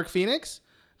that was Dark Phoenix,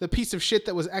 the piece of shit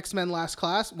that was X-Men Last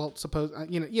Class. Well,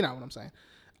 you know what I'm saying.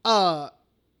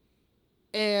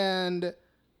 And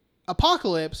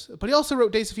Apocalypse, but he also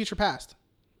wrote Days of Future Past.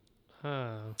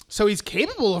 So he's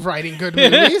capable of writing good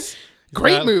movies.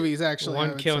 Great movies, actually.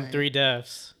 1 kill and 3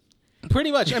 deaths.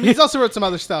 Pretty much. I mean, he's also wrote some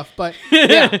other stuff, but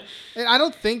yeah. And I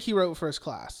don't think he wrote First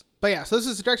Class. But yeah, so this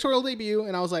is his directorial debut,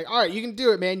 and I was like, all right, you can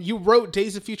do it, man. You wrote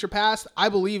Days of Future Past. I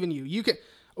believe in you. You can.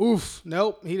 Oof.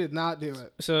 Nope, he did not do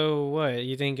it. So what?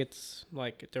 You think it's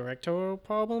like a directorial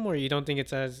problem, or you don't think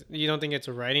it's a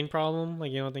writing problem?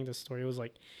 Like you don't think the story was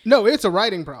like? No, it's a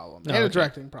writing problem and okay. a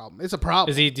directing problem. It's a problem.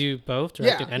 Does he do both,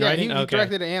 directing and writing? He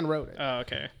directed it and wrote it. Oh,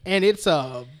 okay. And it's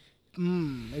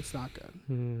it's not good.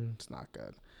 It's not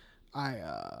good.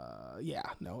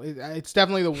 It's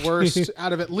definitely the worst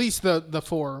out of at least the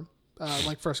 4,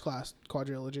 like First Class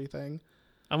quadrilogy thing.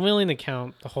 I'm willing to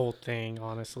count the whole thing,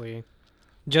 honestly.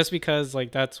 Just because,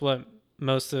 like, that's what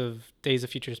most of Days of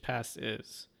Future's Past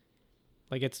is.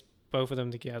 Like, it's both of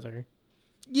them together.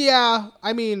 Yeah,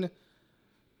 I mean,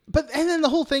 and then the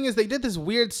whole thing is they did this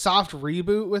weird soft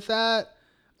reboot with that.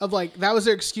 Of, like, that was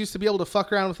their excuse to be able to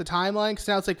fuck around with the timeline. Because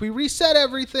now it's like, we reset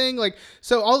everything. Like,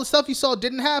 so all the stuff you saw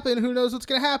didn't happen. Who knows what's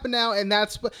going to happen now? And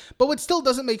but what still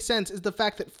doesn't make sense is the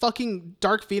fact that fucking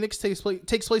Dark Phoenix takes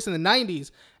place in the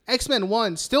 90s. X-Men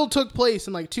 1 still took place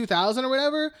in, like, 2000 or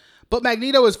whatever. But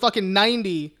Magneto is fucking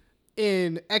 90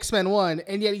 in X-Men 1,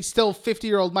 and yet he's still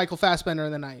 50-year-old Michael Fassbender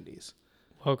in the 90s.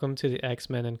 Welcome to the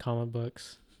X-Men in comic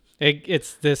books.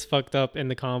 It's this fucked up in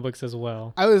the comic books as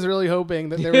well. I was really hoping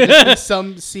that there would just be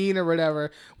some scene or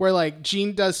whatever where, like,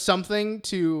 Jean does something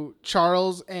to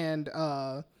Charles and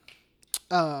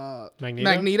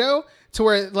Magneto to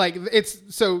where, like, it's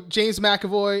so James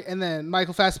McAvoy and then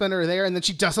Michael Fassbender are there, and then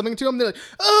she does something to him. They're like,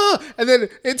 oh, and then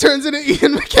it turns into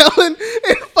Ian McKellen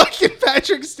and fucking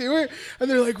Patrick Stewart, and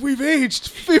they're like, we've aged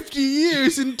 50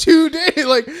 years in 2 days.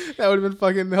 Like, that would have been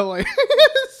fucking hilarious.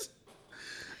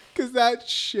 Because that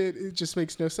shit, it just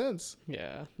makes no sense.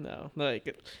 Yeah, no,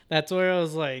 like that's where I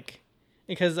was like.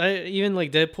 Because even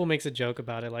like Deadpool makes a joke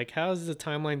about it, like how is the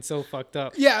timeline so fucked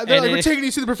up? Yeah, they're like, we're taking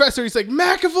you to the professor. He's like,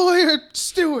 McAvoy or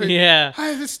Stewart? Yeah,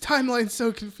 this timeline's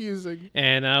so confusing.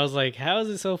 And I was like, how is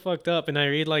it so fucked up? And I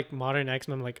read like modern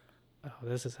X-Men, I'm like, oh,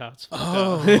 this is how it's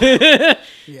fucked up.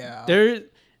 Yeah,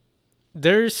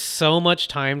 there's so much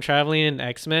time traveling in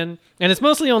X-Men, and it's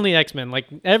mostly only X-Men. Like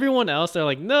everyone else, they're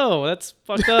like, no, that's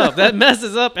fucked up. That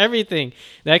messes up everything.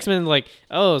 The X-Men like,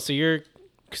 oh, so you're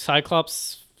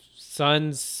Cyclops'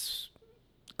 son's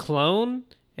clone?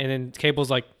 And then Cable's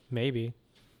like, maybe.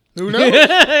 Who knows?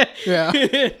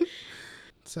 Yeah.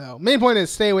 So, main point is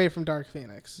stay away from Dark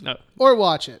Phoenix. No. Or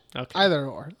watch it. Okay. Either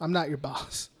or. I'm not your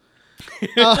boss.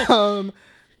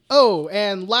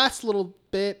 And last little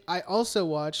bit, I also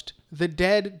watched The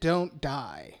Dead Don't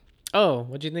Die. Oh,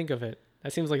 what'd you think of it?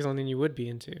 That seems like something you would be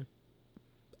into.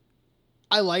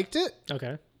 I liked it.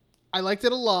 Okay. I liked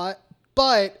it a lot,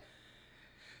 but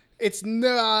it's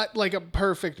not like a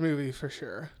perfect movie for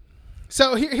sure.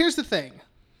 So here's the thing.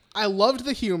 I loved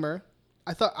the humor.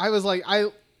 I thought I was like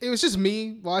it was just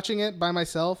me watching it by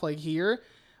myself like here,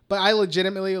 but I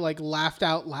legitimately like laughed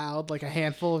out loud like a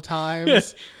handful of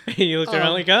times. You looked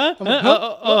around like, huh? I'm like,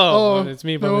 Oh, it's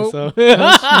me by myself.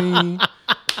 That's me,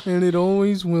 and it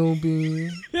always will be.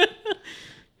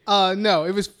 No,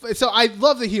 it was so I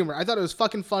love the humor. I thought it was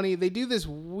fucking funny. They do this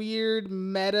weird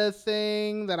meta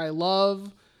thing that I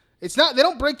love. It's not they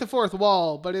don't break the fourth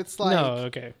wall, but it's like No,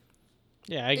 okay.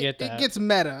 Yeah, I get that. It gets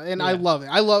meta, and I love it.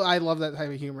 I love that type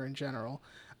of humor in general.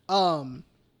 I'm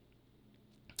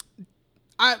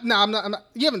not.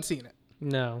 You haven't seen it.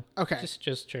 No. Okay.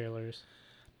 Just trailers.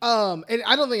 And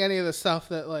I don't think any of the stuff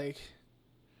that like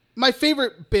my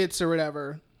favorite bits or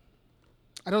whatever.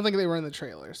 I don't think they were in the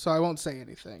trailer, so I won't say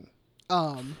anything.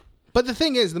 But the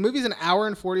thing is, the movie's an hour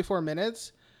and 44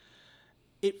 minutes.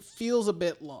 It feels a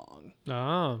bit long.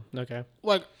 Oh, okay.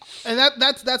 Like, and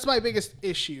that's my biggest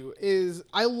issue is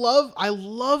I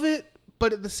love it,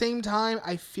 but at the same time,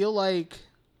 I feel like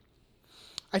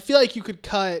you could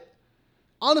cut,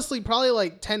 honestly, probably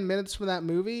like 10 minutes from that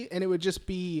movie, and it would just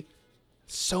be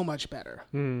so much better.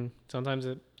 Sometimes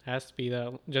it has to be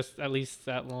that just at least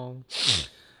that long.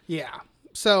 Yeah.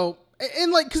 So,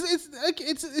 and like, cause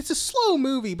it's a slow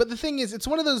movie, but the thing is, it's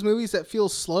one of those movies that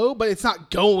feels slow, but it's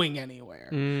not going anywhere.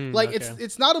 Okay.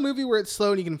 It's not a movie where it's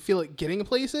slow and you can feel it getting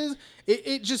places.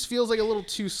 It just feels like a little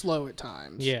too slow at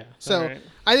times. Yeah. So right.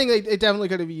 I think it definitely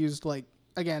could have used like,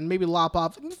 again, maybe lop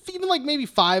off even like maybe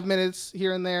 5 minutes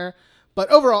here and there. But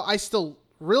overall, I still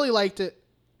really liked it.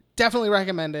 Definitely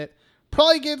recommend it.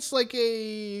 Probably gets like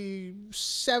a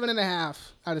 7.5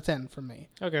 out of 10 from me.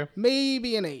 Okay.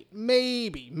 Maybe an 8.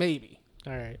 Maybe.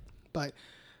 All right. But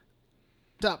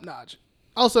top notch.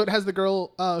 Also, it has the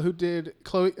girl who did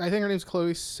Chloe. I think her name's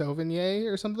Chloe Sauvigny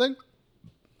or something.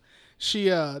 She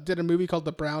did a movie called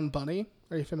The Brown Bunny.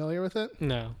 Are you familiar with it?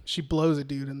 No. She blows a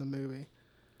dude in the movie.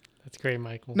 That's great,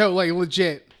 Michael. No, like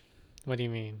legit. What do you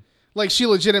mean? Like she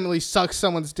legitimately sucks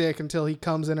someone's dick until he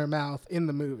comes in her mouth in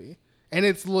the movie. And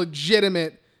it's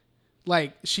legitimate,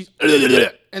 like, she's...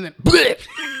 And then...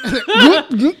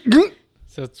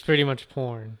 So it's pretty much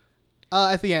porn.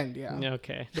 At the end, yeah.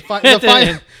 Okay.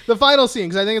 The final scene,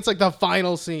 because I think it's like the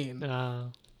final scene.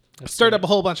 Stirred up a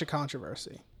whole bunch of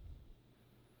controversy.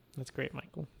 That's great,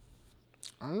 Michael.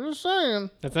 I'm just saying.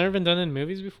 That's never been done in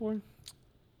movies before?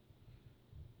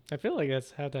 I feel like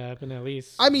that's had to happen at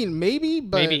least. I mean, maybe,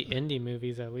 but... Maybe indie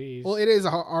movies at least. Well, it is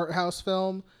an art house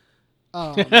film.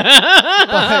 But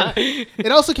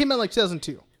it also came out like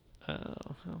 2002. Oh.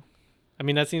 I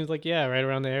mean, that seems like, yeah, right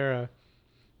around the era.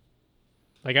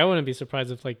 Like, I wouldn't be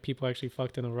surprised if, like, people actually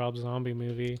fucked in a Rob Zombie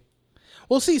movie.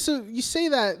 Well, see, so you say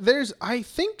that. There's, I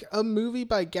think, a movie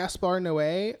by Gaspar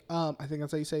Noé. I think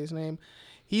that's how you say his name.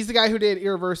 He's the guy who did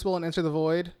Irreversible and Enter the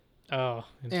Void. Oh.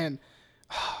 And,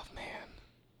 oh, man.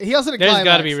 He also did There's Climax.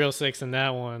 got to be real six in that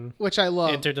one. Which I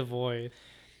love. Enter the Void.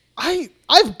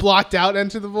 I've blocked out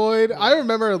Enter the Void. I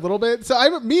remember a little bit.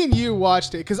 So me and you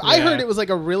watched it because I heard it was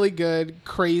like a really good,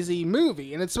 crazy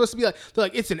movie. And it's supposed to be like, they're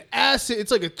like, it's an acid,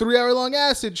 it's like a 3-hour long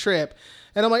acid trip.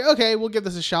 And I'm like, okay, we'll give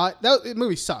this a shot. That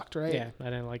movie sucked, right? Yeah, I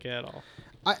didn't like it at all.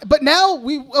 But now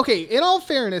in all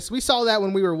fairness, we saw that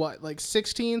when we were what, like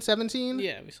 16, 17?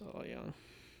 Yeah, we saw it all young.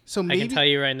 So maybe, I can tell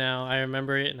you right now, I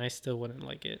remember it and I still wouldn't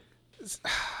like it.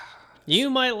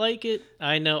 You might like it.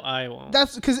 I know I won't.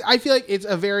 That's because I feel like it's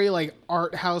a very like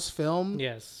art house film.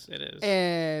 Yes, it is.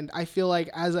 And I feel like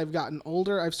as I've gotten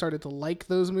older, I've started to like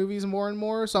those movies more and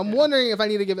more. So I'm wondering if I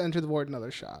need to give Enter the Void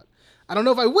another shot. I don't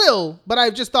know if I will, but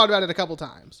I've just thought about it a couple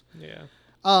times. Yeah.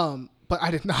 But I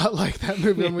did not like that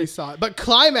movie when we saw it. But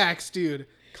Climax, dude.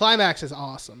 Climax is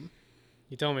awesome.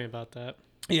 You told me about that.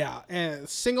 Yeah. And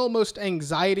single most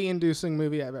anxiety-inducing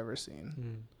movie I've ever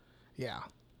seen. Yeah.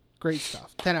 Great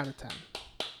stuff. 10 out of 10.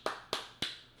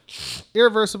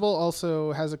 Irreversible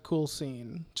also has a cool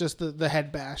scene. Just the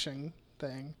head bashing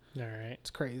thing. All right. It's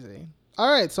crazy.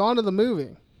 All right, so on to the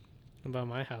movie. What about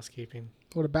my housekeeping?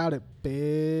 What about it,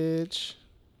 bitch?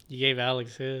 You gave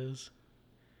Alex his.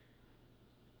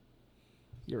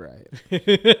 You're right.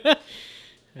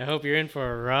 I hope you're in for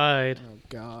a ride. Oh,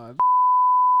 God.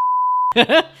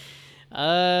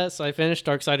 So I finished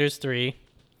Darksiders 3.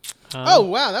 Oh,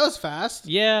 wow, that was fast.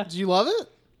 Yeah. Did you love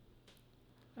it?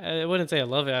 I wouldn't say I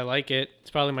love it. I like it. It's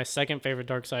probably my second favorite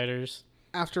Darksiders.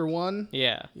 After 1?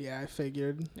 Yeah. Yeah, I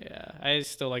figured. Yeah, I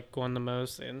still like 1 the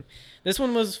most. And this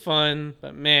one was fun,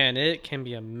 but man, it can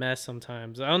be a mess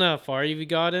sometimes. I don't know how far you've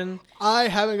gotten. I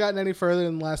haven't gotten any further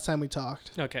than the last time we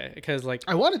talked. Okay, because like...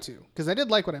 I wanted to, because I did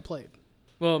like what I played.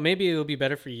 Well, maybe it'll be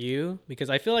better for you, because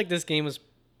I feel like this game was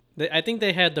I think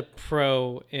they had the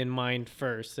Pro in mind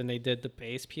first, and they did the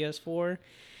base PS4.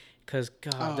 Because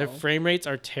God, their frame rates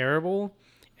are terrible,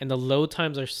 and the load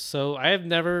times are so. I have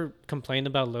never complained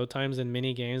about load times in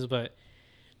mini games, but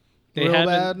they Real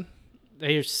haven't. bad.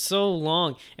 They are so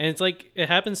long, and it's like it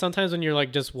happens sometimes when you're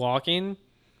like just walking,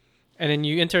 and then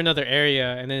you enter another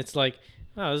area, and then it's like,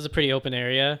 oh, this is a pretty open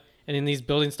area, and then these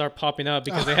buildings start popping up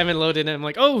because they haven't loaded in. I'm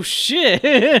like, oh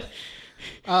shit.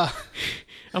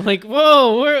 I'm like,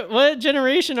 whoa, what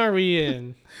generation are we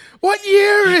in? What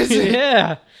year is it?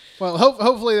 Yeah. Well,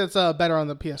 hopefully that's better on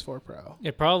the PS4 Pro.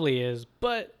 It probably is,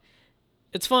 but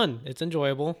it's fun. It's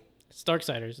enjoyable. It's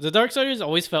Darksiders. The Darksiders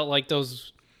always felt like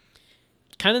those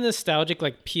kind of nostalgic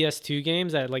like PS2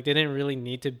 games that like they didn't really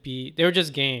need to be. They were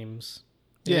just games.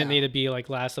 They didn't need to be like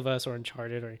Last of Us or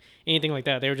Uncharted or anything like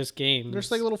that. They were just games. They're just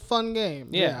like a little fun game.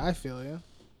 Yeah, I feel you.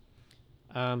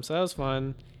 So that was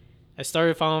fun. I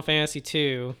started Final Fantasy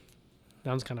 2. That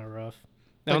one's kind of rough.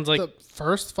 That one's like the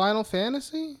first Final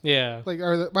Fantasy. Yeah. Like,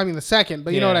 or the second,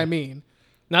 but you know what I mean.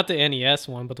 Not the NES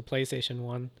one, but the PlayStation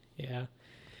one. Yeah.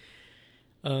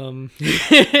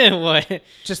 What?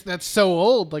 Just that's so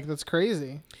old. Like that's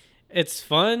crazy. It's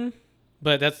fun,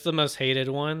 but that's the most hated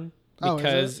one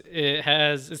because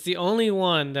it's the only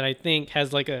one that I think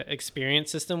has like a experience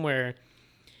system where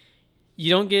you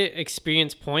don't get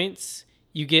experience points,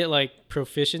 you get like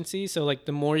proficiency. So like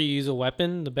the more you use a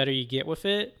weapon, the better you get with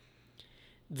it.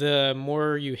 The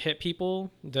more you hit people,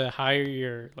 the higher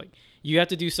you're like. You have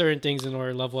to do certain things in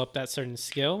order to level up that certain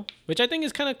skill, which I think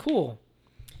is kind of cool.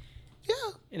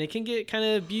 Yeah, and it can get kind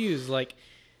of abused. Like,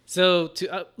 so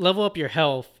to level up your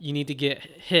health, you need to get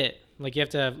hit. Like you have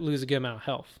to lose a good amount of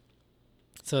health.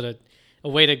 So a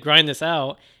way to grind this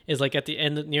out is like at the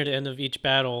end, near the end of each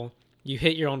battle, you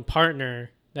hit your own partner.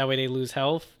 That way they lose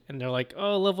health, and they're like,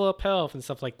 "Oh, level up health" and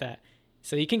stuff like that.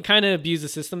 So you can kind of abuse the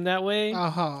system that way.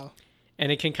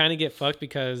 And it can kind of get fucked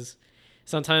because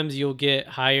sometimes you'll get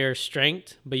higher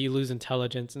strength, but you lose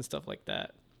intelligence and stuff like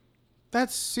that.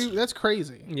 That's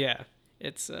crazy. Yeah,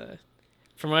 it's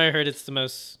from what I heard, it's the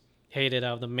most hated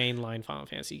out of the mainline Final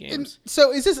Fantasy games. And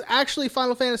so, is this actually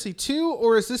Final Fantasy 2,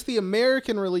 or is this the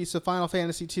American release of Final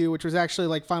Fantasy 2, which was actually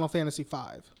like Final Fantasy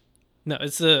 5? No,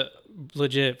 it's a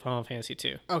legit Final Fantasy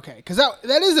 2. Okay, because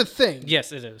that is a thing.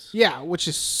 Yes, it is. Yeah, which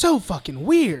is so fucking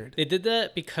weird. They did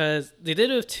that because they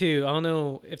did it with 2. I don't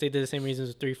know if they did the same reasons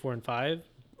with 3, 4, and 5,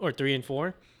 or 3 and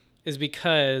 4, is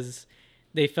because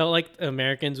they felt like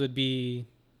Americans would be...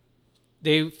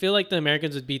 They feel like the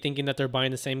Americans would be thinking that they're buying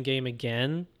the same game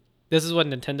again. This is what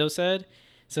Nintendo said.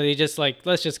 So they just like,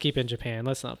 let's just keep it in Japan.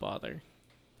 Let's not bother.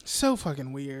 So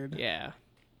fucking weird. Yeah.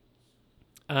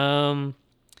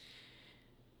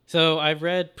 So I've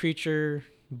read Preacher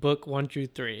book 1 through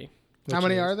 3. How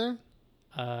many are there?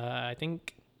 I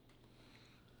think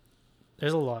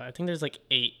there's a lot. I think there's like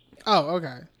 8. Oh,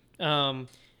 okay.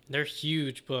 They're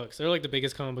huge books. They're like the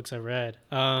biggest comic books I've read.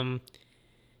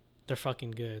 They're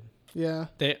fucking good. Yeah.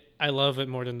 I love it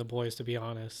more than The Boys, to be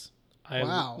honest. I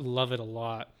love it a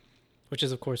lot. Which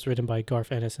is, of course, written by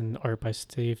Garth Ennis and art by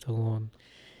Steve DeLon.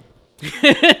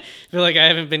 I feel like I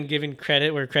haven't been given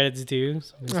credit where credit's due,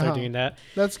 so I'm going to start doing that.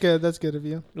 That's good. That's good of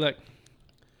you. Look,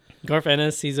 Garth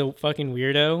Ennis, he's a fucking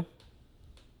weirdo,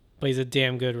 but he's a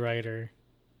damn good writer.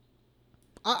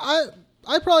 I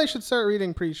probably should start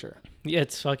reading Preacher. Yeah,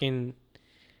 it's fucking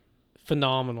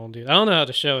phenomenal, dude. I don't know how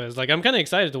the show is. Like, I'm kind of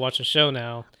excited to watch the show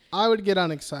now. I would get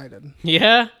unexcited.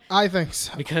 Yeah? I think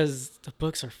so. Because the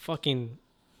books are fucking...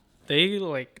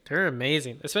 They're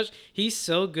amazing. Especially, he's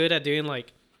so good at doing,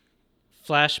 like,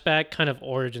 flashback kind of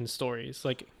origin stories.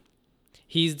 Like,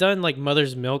 he's done, like,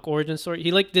 Mother's Milk origin story.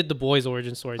 He, like, did The Boys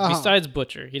origin story. Besides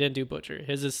Butcher. He didn't do Butcher.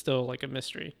 His is still, like, a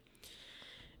mystery.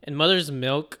 And Mother's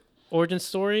Milk origin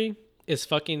story is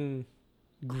fucking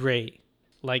great.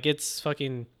 Like, it's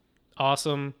fucking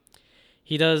awesome.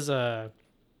 He does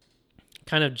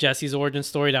kind of Jesse's origin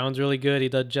story. That one's really good. He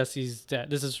did Jesse's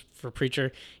dad. This is for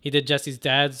Preacher. He did Jesse's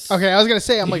dad's. Okay, I was gonna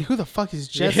say, I'm like, who the fuck is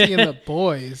Jesse and the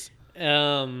Boys?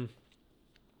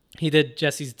 He did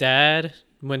Jesse's dad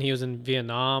when he was in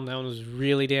Vietnam. That one was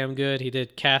really damn good. He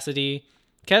did Cassidy.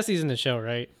 Cassidy's in the show,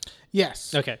 right?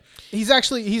 Yes. Okay.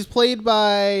 He's played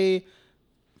by,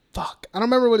 fuck, I don't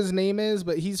remember what his name is,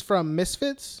 but he's from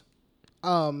Misfits,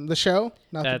 the show,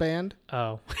 not the band.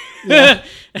 Oh. Yeah.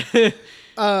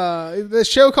 The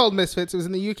show called Misfits. It was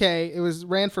in the UK. It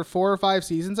ran for 4 or 5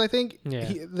 seasons, I think.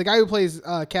 Yeah. The guy who plays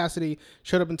Cassidy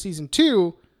showed up in season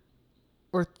 2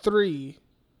 or 3.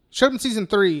 Showed up in season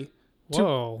 3.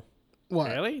 Whoa. What?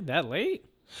 Really? That late?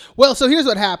 Well, so here's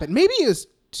what happened. Maybe it was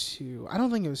 2. I don't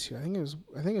think it was 2. I think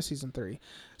it was season 3.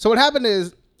 So what happened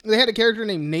is they had a character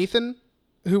named Nathan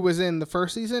who was in the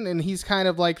first season, and he's kind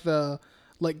of like the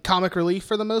comic relief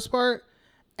for the most part.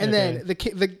 And then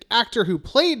the actor who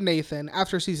played Nathan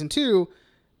after season 2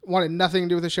 wanted nothing to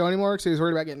do with the show anymore because he was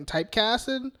worried about getting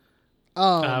typecasted.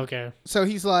 Okay. So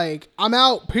he's like, I'm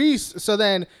out, peace. So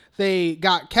then they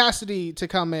got Cassidy to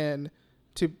come in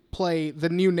to play the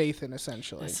new Nathan,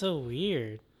 essentially. That's so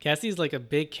weird. Cassie's like a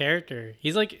big character.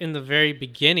 He's like in the very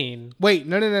beginning. Wait,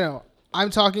 no. I'm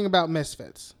talking about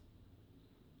Misfits.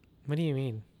 What do you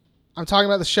mean? I'm talking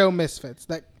about the show Misfits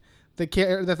that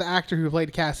the actor who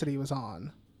played Cassidy was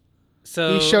on.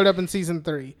 So he showed up in season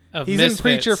 3. He's Misfits. in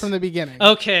Preacher from the beginning.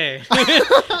 Okay.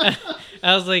 I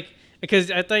was like,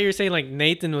 because I thought you were saying like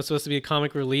Nathan was supposed to be a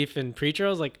comic relief in Preacher. I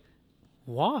was like,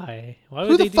 why? Why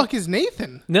would Who they the fuck is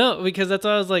Nathan? No, because that's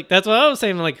what I was like. That's what I was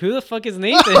saying. I'm like, who the fuck is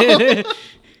Nathan?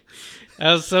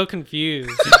 I was so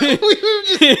confused. We were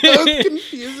just both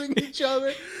confusing each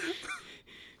other.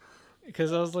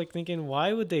 Because I was like thinking,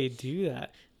 why would they do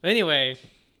that? But anyway,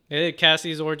 they did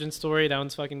Cassie's origin story. That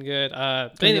one's fucking good.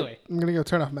 But anyway, I'm gonna go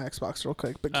turn off my Xbox real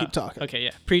quick, but keep talking. Okay,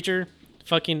 yeah. Preacher,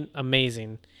 fucking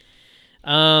amazing.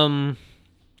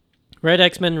 Red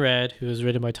X-Men Red, who was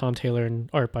written by Tom Taylor and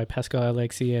art by Pascal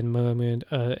Alexi and Mohamed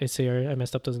Issair. I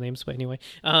messed up those names, but anyway.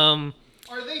 Are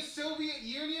they Soviet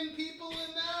Union people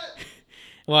in that?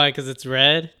 Why? Because it's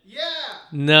red? Yeah.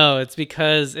 No, it's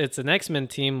because it's an X-Men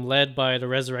team led by the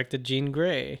resurrected Jean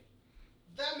Grey.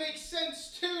 That makes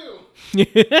sense too.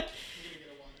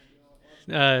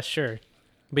 Sure.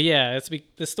 But yeah, it's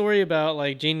the story about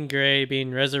like Jean Grey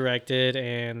being resurrected,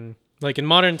 and like in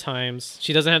modern times,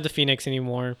 she doesn't have the Phoenix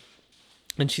anymore,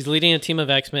 and she's leading a team of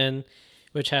X-Men,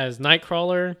 which has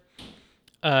Nightcrawler,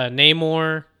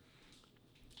 Namor,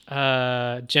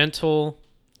 Gentle,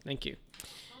 thank you,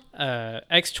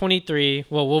 X-23,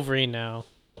 well, Wolverine now.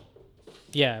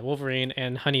 Yeah, Wolverine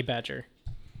and Honey Badger.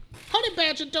 Honey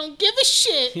Badger don't give a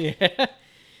shit. Yeah.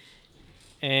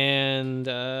 And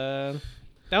that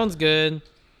one's good.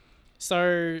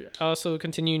 Start also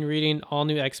continuing reading All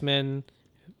New X-Men,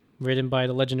 written by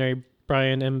the legendary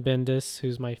Brian M. Bendis,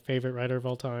 who's my favorite writer of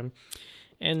all time.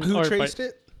 And who traced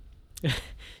it?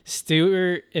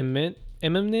 Stuart Eminem? I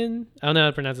don't know how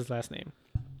to pronounce his last name.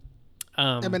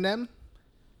 Eminem?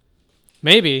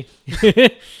 Maybe.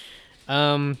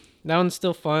 That one's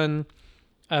still fun.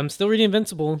 I'm still reading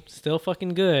Invincible. Still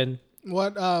fucking good.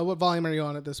 What volume are you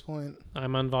on at this point?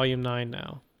 I'm on volume 9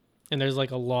 now. And there's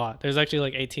like a lot. There's actually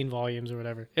like 18 volumes or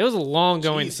whatever. It was a long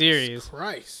going series. Jesus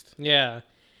Christ. Yeah.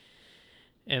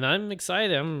 And I'm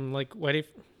excited. I'm like ready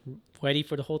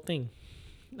for the whole thing.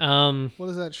 What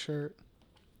is that shirt?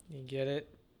 You get it?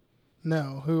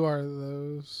 No. Who are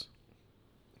those?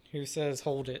 Who says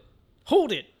hold it?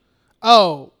 Hold it!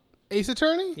 Oh, Ace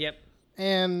Attorney? Yep.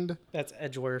 And That's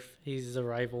Edgeworth. He's a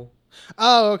rival.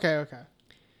 oh, okay.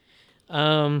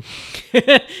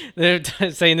 They're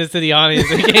saying this to the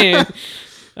audience again.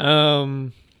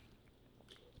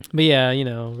 But yeah,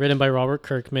 written by Robert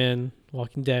Kirkman,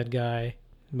 Walking Dead guy,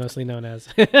 mostly known as.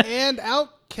 And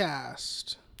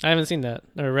Outcast. I haven't seen that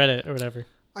or read it or whatever.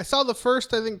 I saw the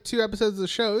first, I think, 2 episodes of the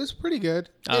show. It was pretty good.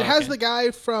 Oh, it has okay. the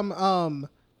guy from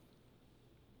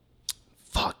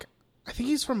fuck. I think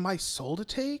he's from My Soul to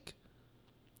Take.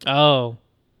 Oh.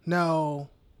 No.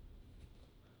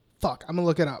 Fuck, I'm gonna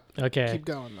look it up. Okay. Keep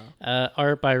going though.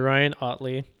 Art by Ryan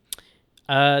Otley.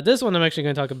 This one I'm actually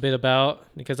going to talk a bit about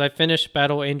because I finished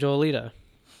Battle Angel Alita.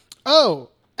 Oh,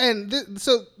 and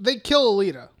so they kill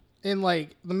Alita in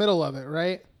like the middle of it,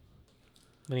 right?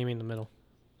 What do you mean the middle?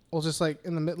 Well, just like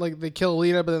in the like they kill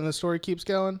Alita, but then the story keeps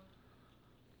going.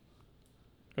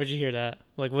 Where'd you hear that?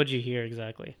 Like, what'd you hear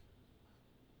exactly?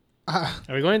 Are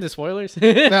we going into spoilers?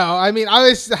 No, I mean, I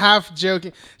was half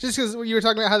joking. Just because you were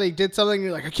talking about how they did something, and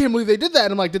you're like, I can't believe they did that.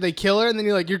 And I'm like, did they kill her? And then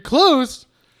you're like, you're close.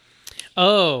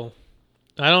 Oh,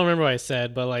 I don't remember what I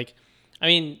said, but like, I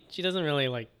mean, she doesn't really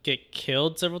like get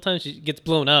killed several times. She gets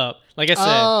blown up. Like I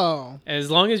said, as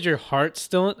long as your heart's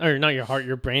still, or not your heart,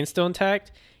 your brain's still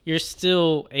intact, you're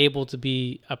still able to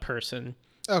be a person.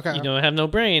 Okay. You don't have no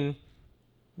brain,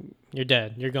 you're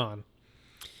dead. You're gone.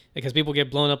 Because people get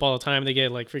blown up all the time. They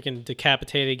get like freaking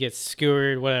decapitated, get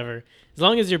skewered, whatever. As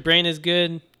long as your brain is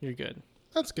good, you're good.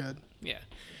 That's good. Yeah.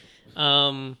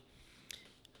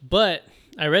 But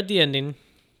I read the ending,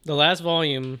 the last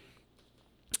volume,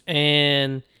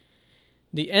 and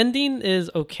the ending is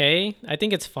okay. I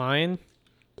think it's fine.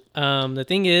 The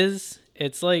thing is,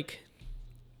 it's like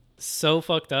so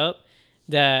fucked up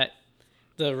that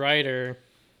the writer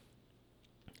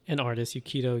and artist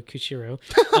Yukito Kushiro,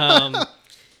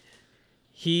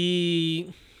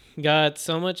 he got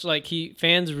so much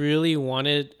fans really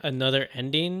wanted another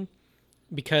ending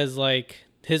because like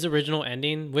his original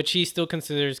ending, which he still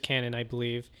considers canon, I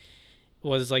believe,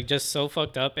 was like just so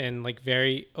fucked up and like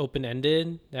very open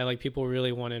ended that like people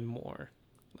really wanted more,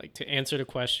 like to answer the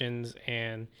questions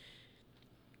and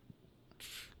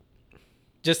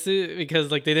just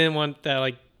because like they didn't want that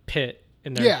like pit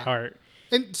in their heart.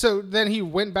 And so then he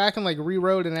went back and like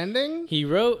rewrote an ending. He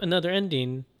wrote another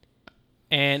ending,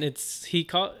 and he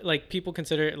called like people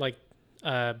consider it like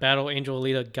Battle Angel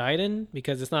Alita Gaiden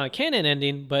because it's not a canon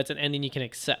ending, but it's an ending you can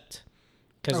accept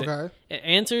because it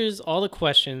answers all the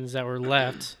questions that were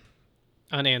left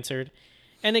unanswered,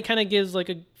 and it kind of gives like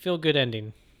a feel good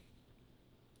ending.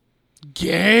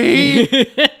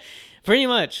 Gay. Pretty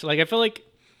much. Like I feel like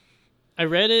I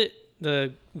read it,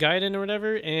 the Gaiden or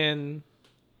whatever, and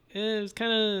it was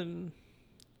kind of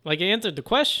like it answered the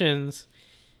questions,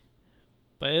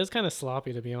 but it was kind of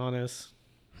sloppy to be honest.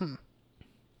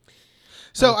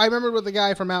 So I remember what the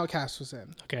guy from Outcast was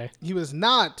in. Okay. He was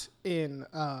not in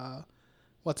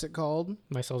what's it called?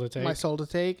 My Soul to Take. My Soul to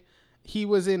Take. He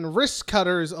was in Wrist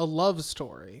Cutters, A Love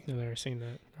Story. I've never seen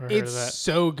that or heard it's of that.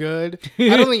 So good.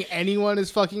 I don't think anyone has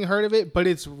fucking heard of it, but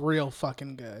it's real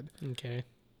fucking good. Okay.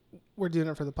 We're doing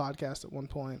it for the podcast at one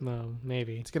point. No,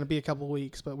 maybe. It's going to be a couple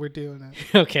weeks, but we're doing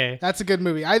it. Okay. That's a good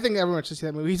movie. I think everyone should see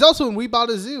that movie. He's also in We Bought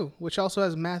a Zoo, which also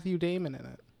has Matthew Damon in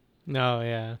it. No,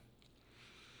 yeah.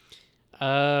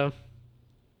 I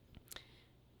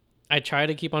try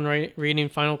to keep on reading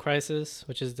Final Crisis,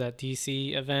 which is that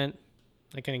DC event.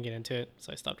 I couldn't get into it,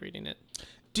 so I stopped reading it.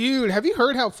 Dude, have you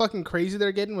heard how fucking crazy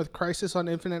they're getting with Crisis on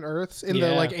Infinite Earths in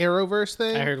the like Arrowverse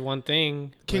thing? I heard one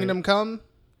thing. Kingdom Come?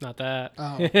 Not that.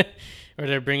 Oh. Or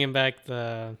they're bringing back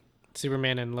the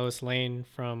Superman and Lois Lane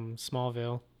from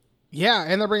Smallville. Yeah,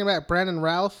 and they're bringing back Brandon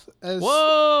Routh as...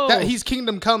 Whoa! He's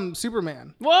Kingdom Come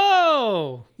Superman.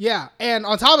 Whoa! Yeah, and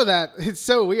on top of that, it's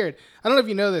so weird. I don't know if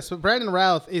you know this, but Brandon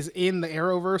Routh is in the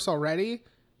Arrowverse already.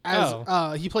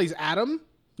 As he plays Adam.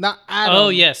 Not Adam. Oh,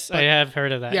 yes. I have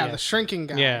heard of that. Yeah, yes. The shrinking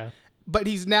guy. Yeah. But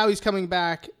he's coming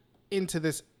back into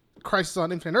this Crisis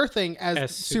on Infinite Earth thing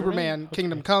as Superman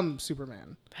Kingdom Come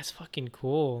Superman. That's fucking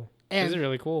cool. And this is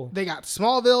really cool. They got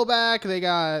Smallville back. They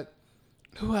got...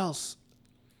 Who else?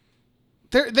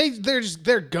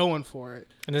 They're going for it.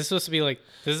 And this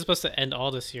is supposed to end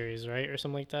all the series, right? Or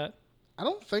something like that? I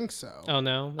don't think so. Oh,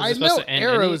 no? I know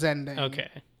Arrow's ending. Okay.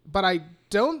 But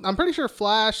I'm pretty sure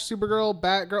Flash, Supergirl,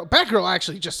 Batgirl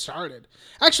actually just started.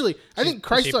 Actually, I think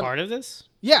Crisis is she part of this?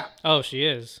 Yeah. Oh, she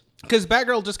is. Because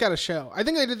Batgirl just got a show. I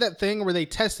think they did that thing where they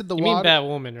tested the water. You mean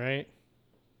Batwoman, right?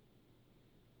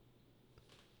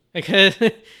 Because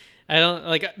I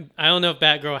don't know if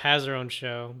Batgirl has her own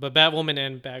show, but Batwoman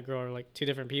and Batgirl are like two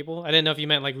different people. I didn't know if you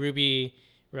meant like Ruby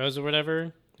Rose or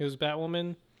whatever, who's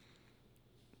Batwoman.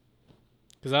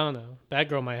 Because I don't know.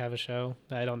 Batgirl might have a show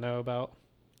that I don't know about.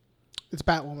 It's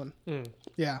Batwoman.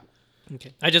 Yeah.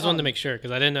 Okay. I just wanted to make sure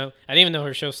because I didn't even know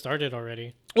her show started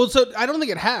already. Well, so I don't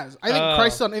think it has. I think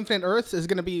Crisis on Infinite Earths is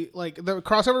going to be like the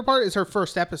crossover part is her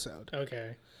first episode.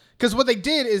 Okay. Because what they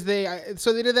did is they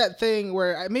did that thing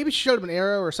where maybe she showed him an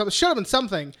arrow or something, showed him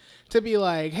something to be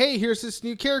like, hey, here's this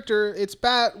new character. It's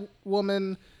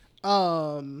Batwoman.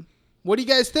 What do you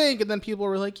guys think? And then people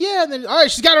were like, yeah. And then, all right,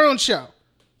 she's got her own show,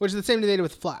 which is the same thing they did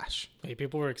with Flash. Hey,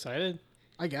 people were excited?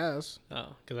 I guess.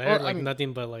 Oh, because I heard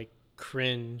nothing but like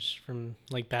cringe from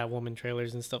like Batwoman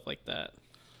trailers and stuff like that.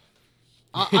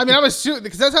 I'm assuming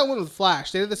because that's how it went with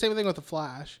Flash. They did the same thing with the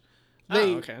Flash.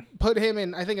 They okay. put him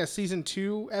in, I think, a season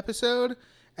 2 episode,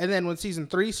 and then when season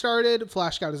 3 started,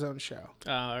 Flash got his own show.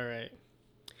 Oh, all right.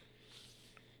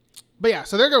 But yeah,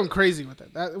 so they're going crazy with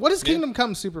it. What is Kingdom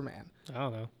Come Superman? I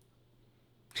don't know.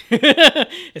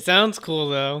 It sounds cool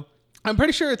though. I'm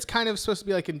pretty sure it's kind of supposed to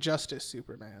be like Injustice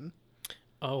Superman.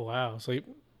 Oh wow!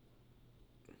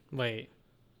 Wait,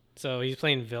 so he's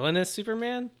playing villainous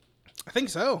Superman? I think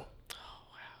so. Oh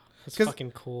wow, that's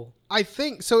fucking cool. I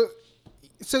think so.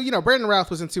 So Brandon Routh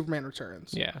was in Superman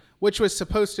Returns, which was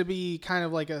supposed to be kind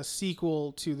of like a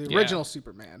sequel to the original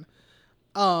Superman.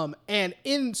 And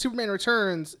in Superman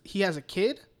Returns, he has a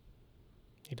kid.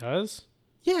 He does?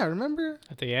 Yeah, remember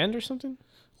at the end or something?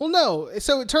 Well, no.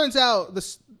 So it turns out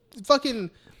this fucking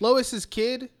Lois's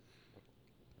kid.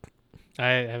 I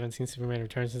haven't seen Superman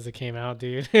Returns since it came out,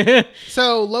 dude.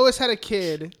 So Lois had a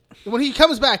kid. When he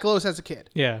comes back, Lois has a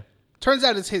kid. Yeah. Turns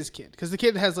out it's his kid because the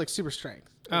kid has like super strength.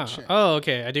 Oh,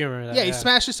 okay. I do remember that. Yeah, he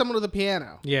smashes someone with a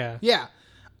piano. Yeah. Yeah.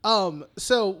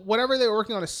 So whenever they were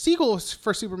working on a sequel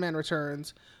for Superman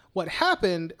Returns, what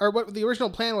happened, or what the original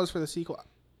plan was for the sequel,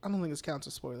 I don't think this counts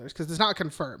as spoilers because it's not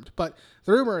confirmed, but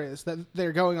the rumor is that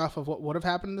they're going off of what would have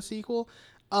happened in the sequel.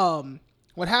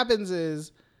 What happens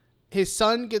is his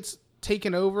son gets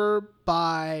taken over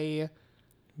by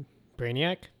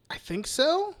Brainiac? I think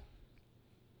so.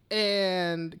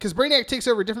 And because Brainiac takes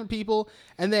over different people,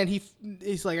 and then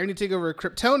he's like, I need to take over a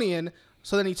Kryptonian.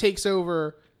 So then he takes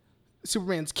over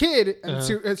Superman's kid, and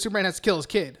Superman has to kill his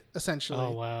kid, essentially.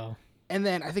 Oh, wow. And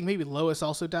then I think maybe Lois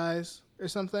also dies or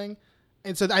something.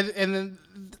 And so, and then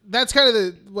that's kind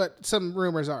of what some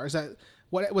rumors are, is that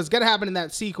what was going to happen in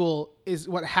that sequel is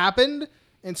what happened.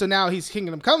 And so now he's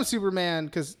Kingdom Come Superman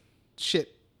because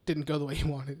shit didn't go the way he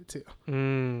wanted it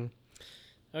to.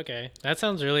 Okay. That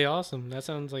sounds really awesome. That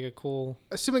sounds like a cool...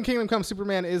 Assuming Kingdom Come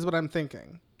Superman is what I'm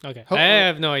thinking. Okay. I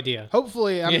have no idea.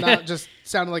 Hopefully I'm not just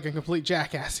sounding like a complete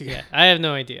jackass here. Yeah, I have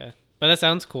no idea. But that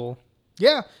sounds cool.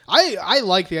 Yeah. I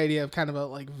like the idea of kind of a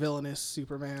like villainous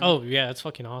Superman. Oh, yeah. That's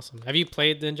fucking awesome. Have you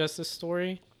played the Injustice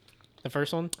story? The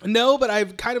first one? No, but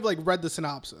I've kind of like read the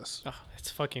synopsis. Oh, it's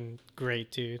fucking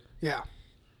great, dude. Yeah.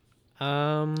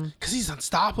 Because he's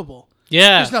unstoppable.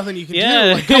 Yeah. There's nothing you can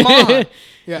do. Like, come on.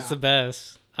 Yeah. It's the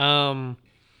best.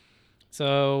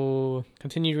 So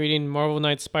continue reading Marvel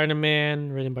Knights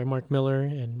Spider-Man, written by Mark Miller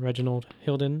and Reginald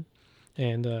Hilden,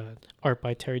 and art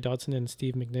by Terry Dodson and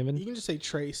Steve McNiven. You can just say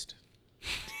traced.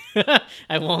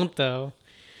 I won't though.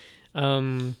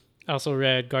 Also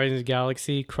read Guardians of the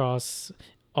Galaxy Cross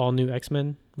All New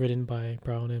X-Men, written by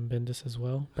Brown and Bendis as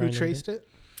well. Who traced it?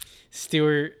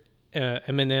 Stewart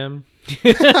Eminem.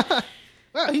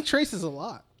 Wow, he traces a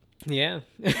lot. Yeah.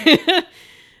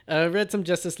 Read some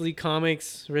Justice League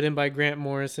comics written by Grant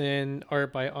Morrison,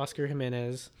 art by Oscar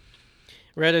Jimenez.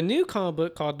 Read a new comic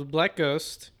book called The Black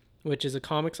Ghost, which is a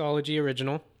Comixology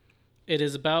original. It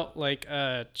is about like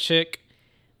a chick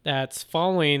that's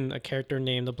following a character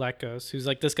named the Black Ghost, who's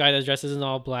like this guy that dresses in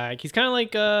all black. He's kind of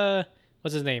like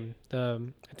what's his name?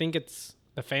 I think it's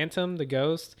the Phantom, the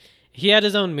Ghost. He had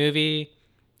his own movie.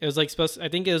 It was like I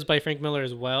think it was by Frank Miller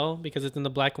as well, because it's in the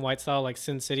black and white style, like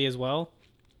Sin City as well.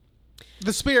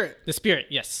 The Spirit. The Spirit,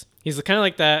 yes. He's kind of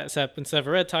like that, except instead of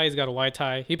a red tie, he's got a white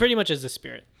tie. He pretty much is the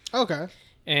Spirit. Okay.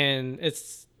 And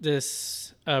it's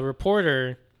this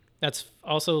reporter that's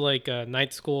also like a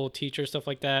night school teacher, stuff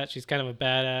like that. She's kind of a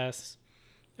badass.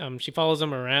 She follows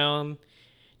him around,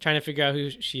 trying to figure out who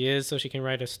she is so she can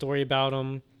write a story about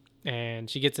him. And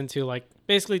she gets into like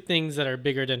basically things that are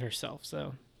bigger than herself.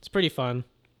 So it's pretty fun.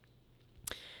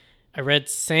 I read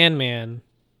Sandman,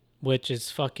 which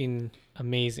is fucking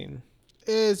amazing.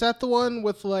 Is that the one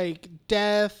with like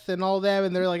death and all that,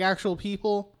 and they're like actual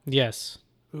people? Yes.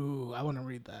 Ooh, I want to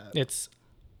read that. It's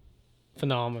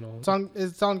phenomenal. It's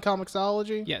on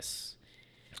Comixology? Yes.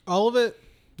 All of it?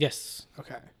 Yes.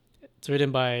 Okay. It's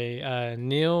written by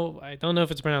Neil. I don't know if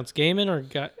it's pronounced Gaiman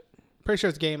or Pretty sure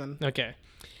it's Gaiman. Okay.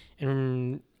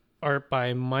 And art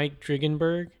by Mike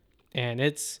Drigenberg. And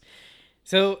it's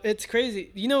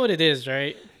crazy. You know what it is,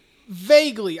 right?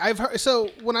 Vaguely. I've heard. So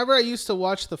whenever I used to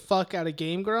watch the fuck out of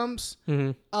Game Grumps,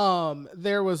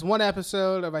 there was one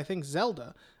episode of, I think,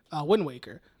 Zelda, Wind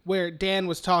Waker, where Dan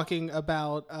was talking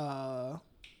about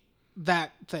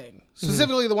that thing.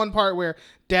 Specifically the one part where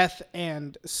Death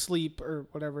and Sleep, or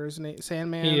whatever his name,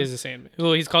 Sandman. He is a Sandman.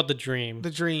 Well, he's called the Dream.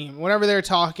 The Dream. Whenever they're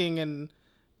talking, and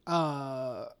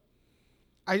I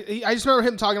just remember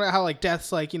him talking about how like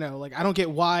Death's like, you know, like, I don't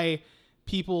get why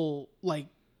people like,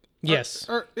 yes,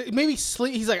 or maybe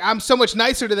Sleep. He's like, I'm so much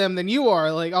nicer to them than you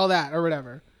are, like all that or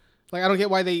whatever. Like, I don't get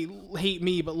why they hate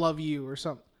me but love you or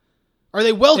something. Or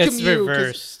they welcome it's you.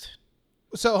 Reversed.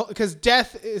 Because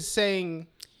Death is saying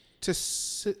to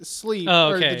Sleep,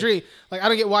 or the Dream, like, I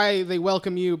don't get why they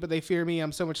welcome you but they fear me.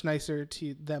 I'm so much nicer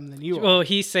to them than you are. Well,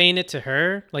 he's saying it to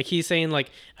her. Like, he's saying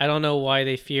like, I don't know why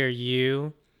they fear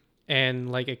you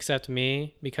and like accept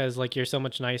me, because like you're so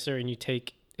much nicer and you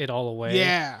take it all away.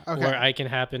 Yeah. Okay. Where I can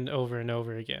happen over and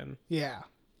over again. Yeah.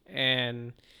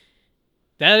 And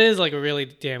that is like a really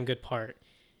damn good part.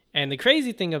 And the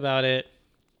crazy thing about it,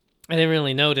 I didn't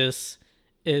really notice,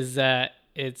 is that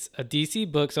it's a DC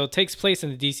book, so it takes place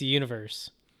in the DC universe.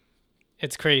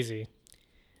 It's crazy.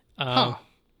 And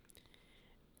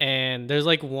there's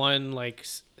like one like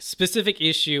specific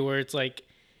issue where it's like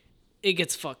it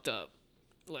gets fucked up.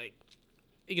 Like,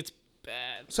 it gets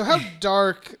bad. So how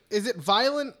dark is it?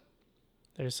 Violent?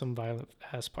 There's some violent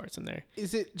ass parts in there.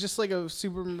 Is it just like a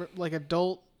super like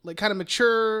adult, like kind of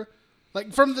mature?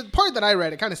 Like, from the part that I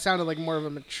read, it kind of sounded like more of a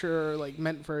mature, like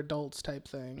meant for adults type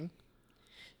thing.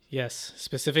 Yes,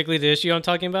 specifically the issue I'm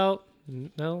talking about.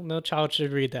 No child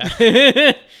should read that.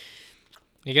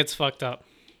 It gets fucked up.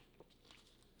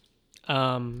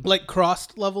 Like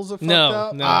crossed levels of fucked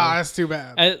up? No. That's too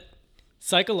bad.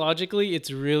 Psychologically,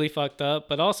 it's really fucked up,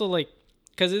 but also like,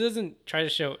 because it doesn't try to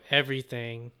show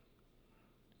everything,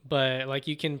 but like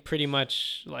you can pretty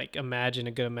much like imagine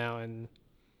a good amount, and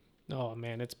oh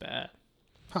man, it's bad.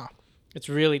 Huh. It's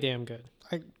really damn good.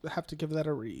 I have to give that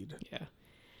a read.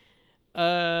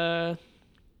 Yeah.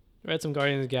 Read some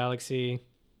Guardians of the Galaxy.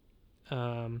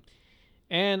 And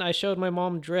I showed my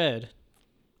mom Dread.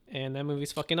 And that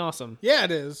movie's fucking awesome. Yeah,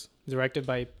 it is. Directed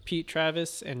by Pete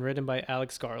Travis and written by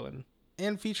Alex Garland.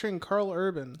 And featuring Carl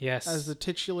Urban. Yes. As the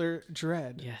titular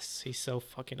Dread. Yes, he's so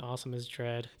fucking awesome as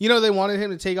Dread. You know, they wanted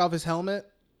him to take off his helmet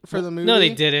for the movie. No,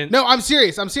 they didn't. No, I'm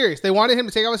serious. They wanted him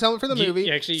to take off his helmet for the movie.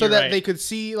 Actually, so that they could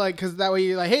see, like, because that way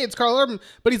you're like, hey, it's Carl Urban.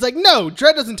 But he's like, no,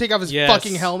 Dread doesn't take off his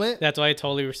fucking helmet. That's why I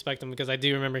totally respect him, because I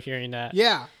do remember hearing that.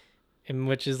 Yeah. And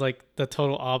which is like the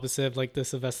total opposite of like the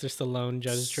Sylvester Stallone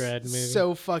Judge Dredd movie.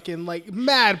 So fucking like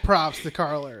mad props to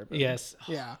Carl Urban. Yes.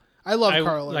 Yeah. I love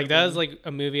Carl Urban. Like that is like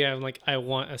a movie I'm like, I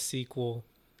want a sequel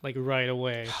like right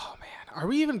away. Oh man. Are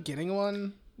we even getting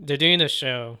one? They're doing a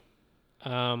show.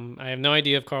 I have no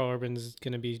idea if Carl Urban's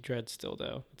gonna be Dredd still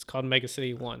though. It's called Mega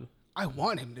City 1. I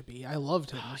want him to be. I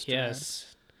loved him.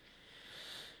 Yes.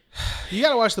 You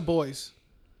gotta watch The Boys.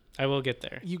 I will get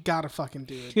there. You gotta fucking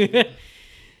do it. Dude.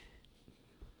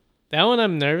 That one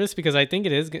I'm nervous because I think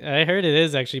it is. I heard it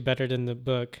is actually better than the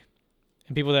book,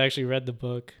 and people that actually read the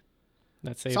book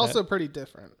that say it's also pretty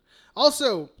different.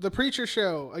 Also, the Preacher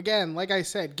show again, like I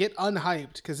said, get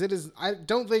unhyped because it is. I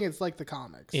don't think it's like the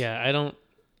comics. Yeah, I don't.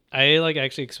 I like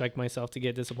actually expect myself to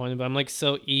get disappointed, but I'm like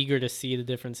so eager to see the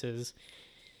differences.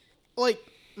 Like,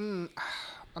 I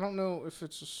don't know if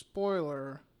it's a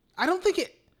spoiler. I don't think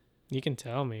it. You can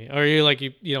tell me, or you like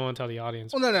you don't want to tell the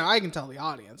audience. Well, no, I can tell the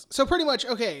audience. So pretty much,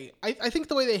 okay. I think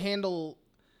the way they handle.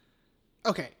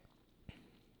 Okay.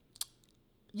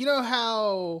 You know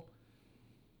how.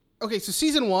 Okay, so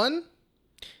season 1.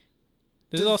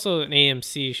 This is also an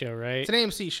AMC show, right? It's an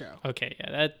AMC show. Okay, yeah,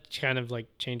 that kind of like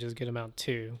changes good amount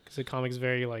too, because the comic's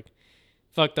very like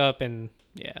fucked up and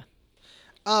yeah.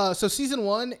 So season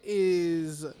 1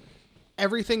 is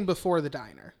everything before the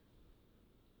diner.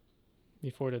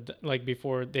 Before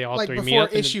they all like three meet before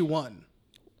up. issue 1.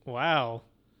 Wow.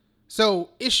 So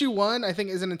issue 1, I think,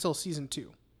 isn't until season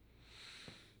 2.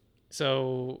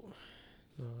 So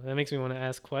that makes me want to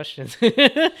ask questions.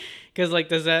 Because like,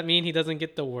 does that mean he doesn't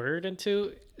get the word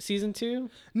into season 2?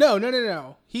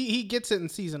 No. He gets it in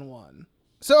season 1.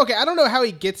 So okay, I don't know how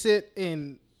he gets it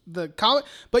in the comic,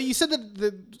 but you said that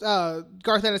the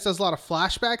Garth Ennis does a lot of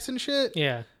flashbacks and shit.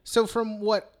 Yeah. So from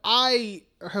what I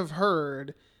have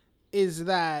heard, is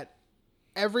that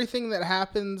everything that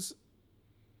happens.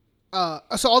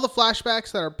 So all the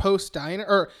flashbacks that are post diner,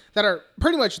 or that are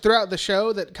pretty much throughout the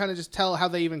show, that kind of just tell how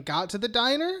they even got to the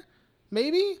diner,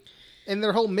 maybe, and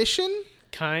their whole mission.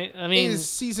 Is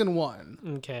season 1.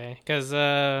 Okay, because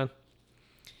so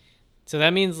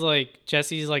that means like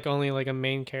Jesse's like only like a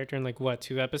main character in like what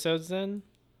 2 episodes then?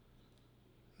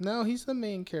 No, he's the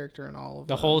main character in all of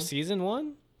the them. whole season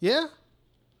 1. Yeah,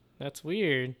 that's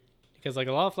weird because like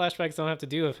a lot of flashbacks don't have to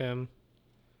do with him.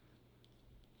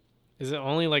 Is it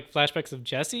only like flashbacks of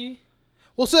Jesse?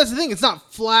 Well, so that's the thing. It's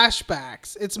not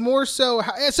flashbacks. It's more so.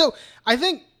 So I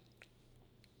think.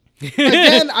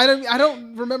 Again, I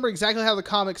don't remember exactly how the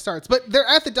comic starts, but they're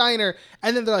at the diner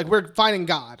and then they're like, "We're finding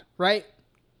God," right?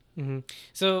 Mm-hmm.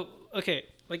 So okay,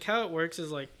 like how it works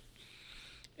is like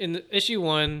in the issue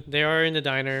 1, they are in the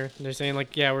diner. And they're saying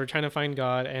like, "Yeah, we're trying to find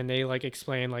God," and they like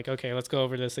explain like, "Okay, let's go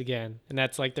over this again," and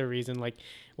that's like the reason like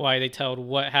why they told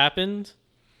what happened.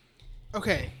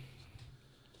 Okay.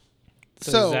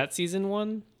 So is that season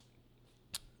 1?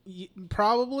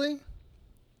 Probably.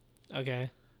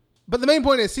 Okay. But the main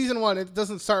point is season 1, it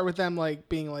doesn't start with them like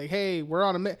being like, hey, we're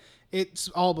on a it's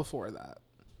all before that.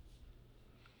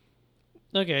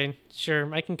 Okay,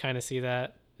 sure. I can kind of see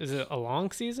that. Is it a long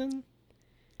season?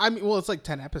 I mean, well, it's like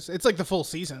 10 episodes. It's like the full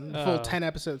season, the full 10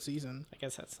 episode season. I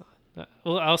guess that's not.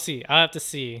 Well, I'll see. I'll have to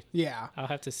see. Yeah. I'll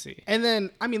have to see. And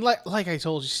then, I mean, like I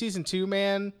told you, season 2,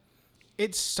 man,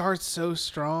 it starts so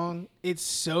strong. It's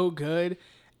so good.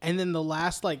 And then the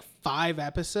last like 5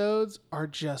 episodes are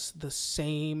just the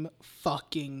same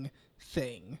fucking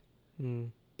thing.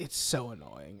 It's so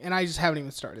annoying. And I just haven't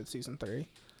even started season 3.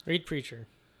 Read Preacher.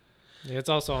 Yeah, it's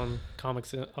also on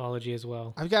Comixology as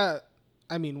well. I've got,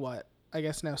 I mean, what? I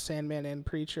guess now Sandman and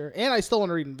Preacher. And I still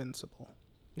want to read Invincible.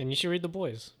 And you should read The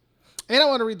Boys. And I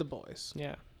want to read The Boys.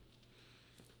 Yeah.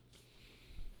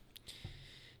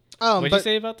 What did you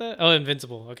say about that? Oh,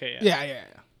 Invincible. Okay, yeah. Yeah.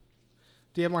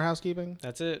 Do you have more housekeeping?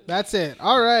 That's it. That's it.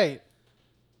 All right.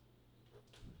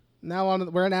 Now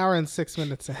we're an hour and 6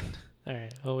 minutes in. All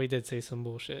right. Oh, we did say some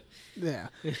bullshit. Yeah.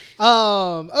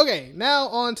 Okay. Now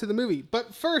on to the movie.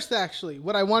 But first, actually,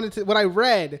 what I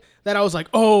read that I was like,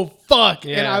 oh fuck,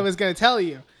 and I was gonna tell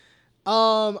you.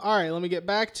 All right. Let me get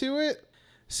back to it.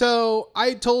 So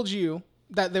I told you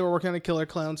that they were working on a Killer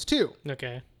Clowns 2.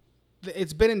 Okay.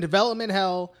 It's been in development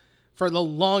hell for the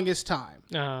longest time.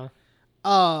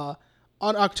 Uh-huh.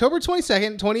 On October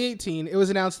 22nd, 2018, it was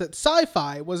announced that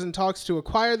Sci-Fi was in talks to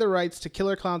acquire the rights to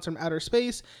Killer Clowns from Outer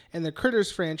Space and the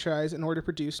Critters franchise in order to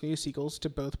produce new sequels to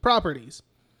both properties.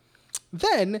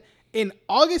 Then, in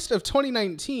August of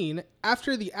 2019,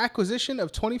 after the acquisition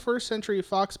of 21st Century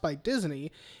Fox by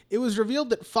Disney, it was revealed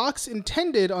that Fox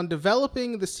intended on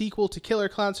developing the sequel to Killer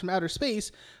Clowns from Outer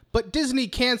Space, but Disney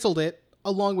canceled it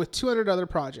along with 200 other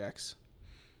projects.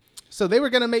 So they were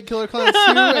going to make Killer Clowns 2,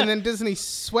 and then Disney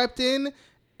swept in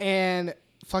and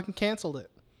fucking canceled it.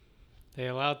 They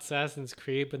allowed Assassin's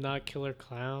Creed, but not Killer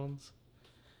Clowns.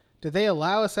 Did they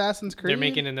allow Assassin's Creed? They're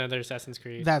making another Assassin's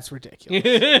Creed. That's ridiculous.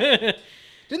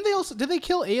 Did they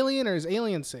kill Alien, or is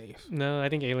Alien safe? No, I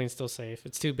think Alien's still safe.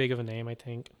 It's too big of a name, I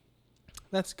think.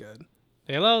 That's good.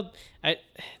 They allowed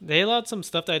some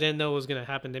stuff that I didn't know was going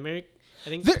to happen. I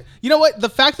think you know what? The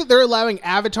fact that they're allowing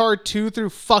Avatar 2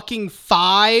 through fucking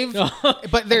 5,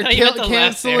 but they're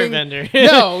canceling.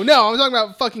 No, I'm talking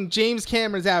about fucking James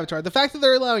Cameron's Avatar. The fact that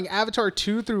they're allowing Avatar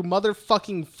 2 through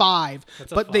motherfucking 5,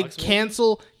 but they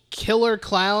cancel Killer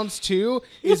Clowns 2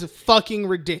 is fucking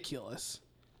ridiculous.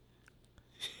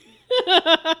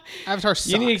 Avatar sucks.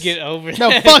 You need to get over that.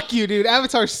 No, fuck you, dude.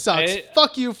 Avatar sucks.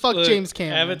 Fuck you. Fuck James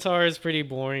Cameron. Avatar is pretty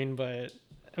boring, but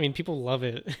I mean, people love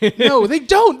it. No, they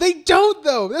don't. They don't,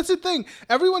 though. That's the thing.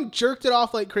 Everyone jerked it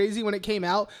off like crazy when it came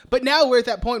out, but now we're at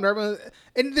that point where everyone,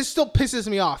 and this still pisses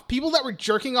me off. People that were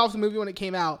jerking off the movie when it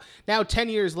came out, now 10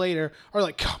 years later, are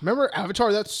like, remember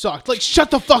Avatar? That sucked. Like,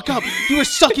 shut the fuck up. You were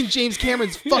sucking James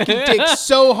Cameron's fucking dick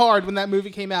so hard when that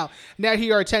movie came out. Now here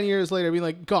you are 10 years later being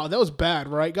like, God, that was bad,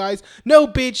 right, guys? No,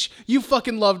 bitch. You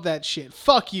fucking loved that shit.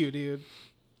 Fuck you, dude.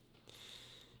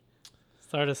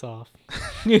 Start us off.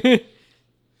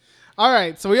 All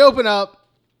right, so we open up,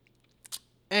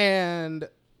 and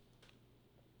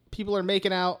people are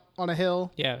making out on a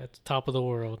hill. Yeah, it's top of the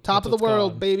world. Top of the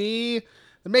world, baby.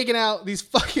 They're making out. This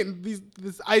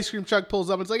ice cream truck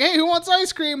pulls up. And it's like, hey, who wants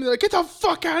ice cream? And they're like, get the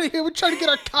fuck out of here. We're trying to get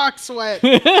our cocks wet.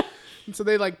 And so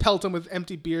they like pelt them with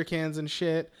empty beer cans and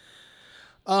shit.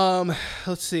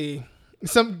 Let's see.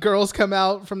 Some girls come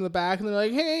out from the back, and they're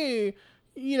like, hey,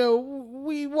 you know,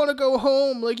 we want to go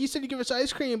home. Like, you said you give us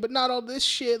ice cream, but not all this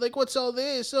shit. Like, what's all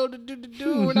this? Oh,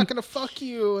 we're not going to fuck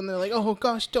you. And they're like, oh,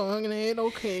 gosh darn it.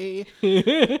 Okay.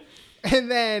 And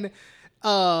then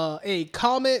a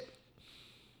comet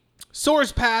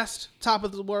soars past top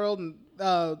of the world. And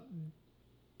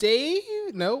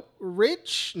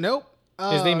Rich? Nope.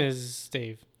 His name is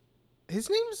Dave. His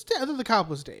name is Dave? I thought the cop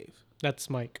was Dave. That's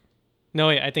Mike. No,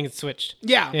 wait, I think it's switched.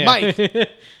 Yeah. Mike.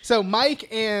 So Mike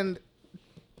and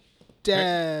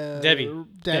Debbie.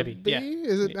 Yeah.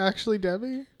 Is it actually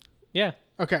Debbie? Yeah.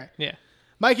 Okay. Yeah.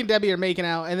 Mike and Debbie are making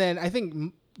out, and then I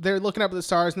think they're looking up at the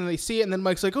stars, and then they see it, and then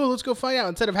Mike's like, oh, let's go find out,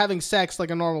 instead of having sex like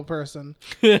a normal person.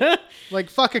 Like,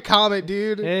 fuck a comet,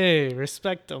 dude. Hey,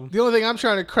 respect them. The only thing I'm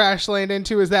trying to crash land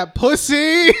into is that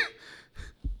pussy.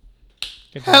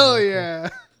 Hell yeah.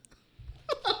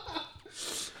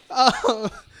 Oh,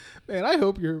 man, I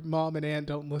hope your mom and aunt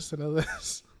don't listen to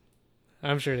this.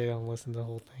 I'm sure they don't listen to the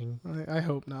whole thing. I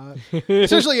hope not.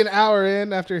 Especially an hour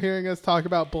in after hearing us talk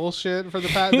about bullshit for the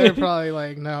past. They're probably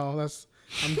like, no,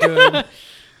 I'm good.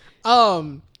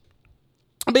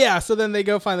 But yeah, so then they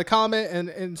go find the comet, and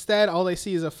instead all they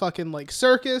see is a fucking like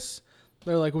circus.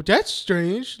 They're like, well, that's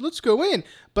strange. Let's go in.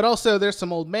 But also there's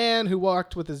some old man who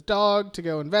walked with his dog to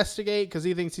go investigate because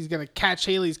he thinks he's going to catch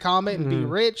Halley's comet and be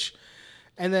rich.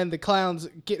 And then the clowns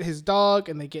get his dog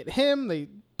and they get him. They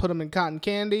put him in cotton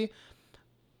candy.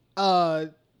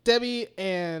 Debbie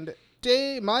and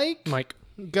Mike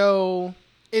go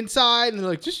inside, and they're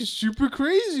like, this is super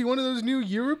crazy. One of those new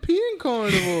European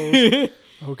carnivals.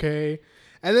 Okay.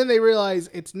 And then they realize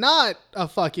it's not a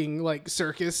fucking like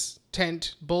circus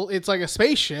tent it's like a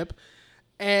spaceship,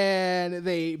 and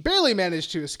they barely manage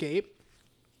to escape.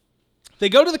 They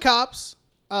go to the cops,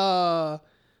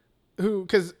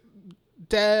 because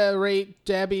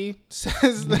Debbie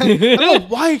says that I don't know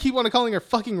why I keep calling her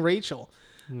fucking Rachel.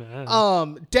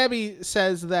 No. Debbie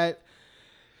says that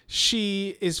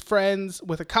she is friends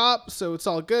with a cop, so it's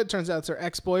all good. Turns out it's her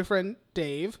ex-boyfriend,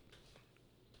 Dave.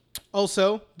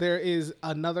 Also, there is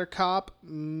another cop,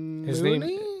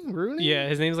 Rooney? Yeah,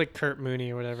 his name's like Kurt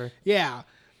Mooney or whatever. Yeah,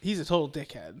 he's a total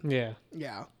dickhead.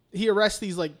 Yeah. He arrests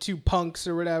these like two punks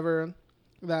or whatever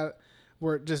that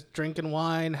were just drinking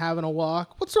wine, having a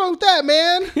walk. What's wrong with that,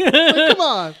 man? Like, come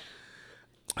on.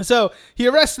 So he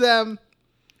arrests them,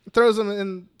 throws them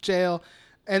in jail,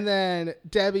 and then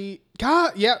Debbie.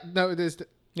 It is. It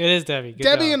is Debbie. Good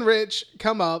Debbie job. and Rich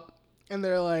come up, And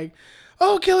they're like,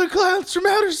 "Oh, killer clowns from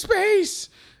outer space!"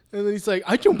 And then he's like,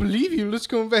 "I don't believe you. Let's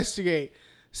go investigate."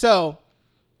 So,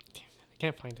 I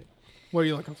can't find it. what are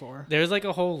you looking for? There's like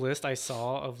a whole list I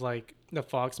saw of like the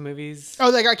Fox movies.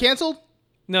 Oh, they got canceled?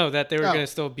 No, that they were Oh. gonna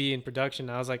still be in production.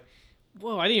 I was like,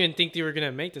 whoa, I didn't even think they were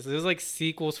gonna make this. There's like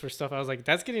sequels for stuff. I was like,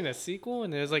 that's getting a sequel,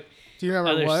 and there's like Do you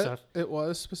remember other what stuff. it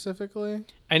was specifically?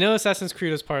 I know Assassin's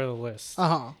Creed was part of the list.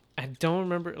 Uh-huh. I don't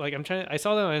remember. Like I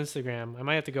saw that on Instagram. I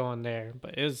might have to go on there,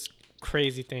 but it was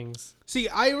crazy things. See,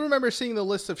 I remember seeing the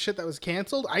list of shit that was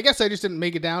canceled. I guess I just didn't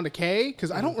make it down to K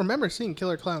because I don't remember seeing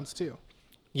Killer Clowns 2.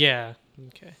 Yeah.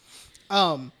 Okay.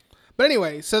 But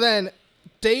anyway, so then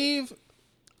Dave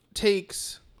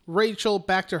takes Rachel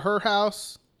back to her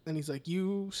house and he's like,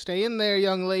 "You stay in there,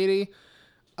 young lady."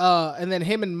 And then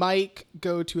him and Mike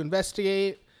go to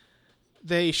investigate.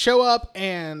 They show up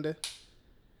and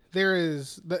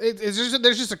there's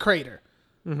just a crater.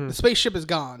 Mm-hmm. The spaceship is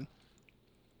gone.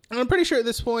 And I'm pretty sure at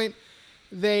this point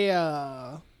they're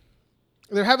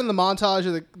having the montage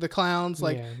of the clowns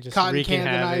like just cotton wreaking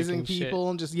havoc candonizing and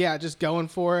people shit. and just going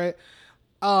for it.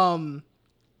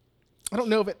 I don't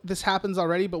know if this happens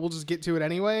already, but we'll just get to it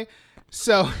anyway.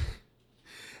 So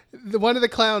one of the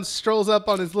clowns strolls up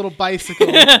on his little bicycle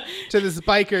to this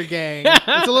biker gang.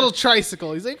 It's a little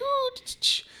tricycle. He's like, "Ooh,"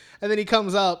 and then he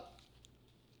comes up.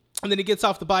 And then he gets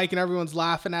off the bike and everyone's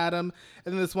laughing at him.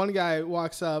 And then this one guy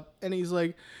walks up and he's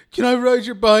like, "Can I ride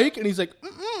your bike?" And he's like,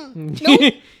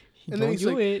 "Nope." And then he's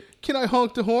like, "Can I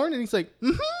honk the horn?" And he's like,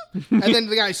 "Mm-hmm." And then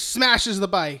the guy smashes the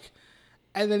bike.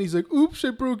 And then he's like, "Oops, I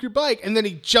broke your bike." And then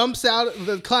he jumps out.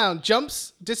 The clown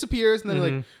jumps, disappears. And then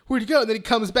they're like, "Where'd he go?" And then he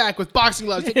comes back with boxing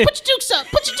gloves. He's like, "Put your dukes up.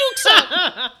 Put your dukes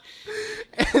up."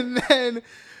 And then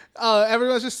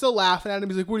everyone's just still laughing at him.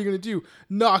 He's like, "What are you going to do?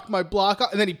 Knock my block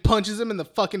off?" And then he punches him in the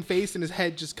fucking face and his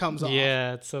head just comes off.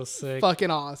 Yeah, it's so sick.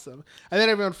 Fucking awesome. And then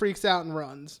everyone freaks out and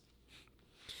runs.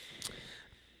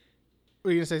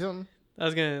 Were you going to say something? I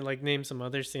was gonna like name some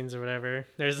other scenes or whatever.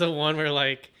 There's the one where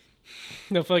like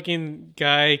the fucking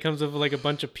guy comes up with like a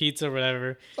bunch of pizza or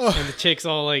whatever, and the chick's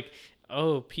all like,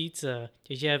 "Oh, pizza.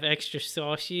 Did you have extra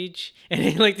sausage?" And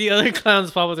then like the other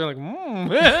clowns pop up, they're like,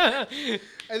 "Mmm."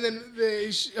 And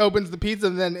then she opens the pizza,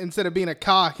 and then instead of being a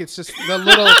cock, it's just the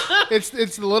little,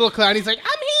 it's the little clown. He's like,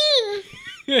 "I'm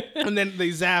here," and then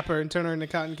they zap her and turn her into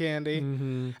cotton candy.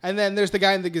 Mm-hmm. And then there's the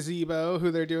guy in the gazebo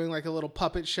who they're doing like a little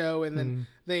puppet show, and then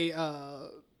they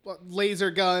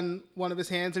laser gun one of his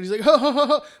hands, and he's like, "Ho ho ho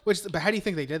ho!" But how do you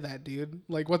think they did that, dude?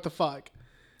 Like, what the fuck?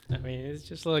 I mean, it's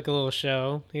just like a little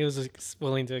show. He was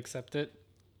willing to accept it.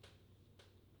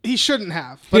 He shouldn't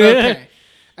have, but okay.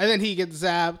 And then he gets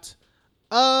zapped.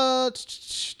 Oh,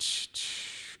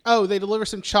 they deliver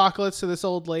some chocolates to this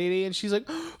old lady, and she's like,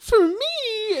 "For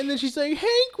me." And then she's like,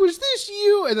 "Hank, was this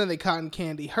you?" And then they cotton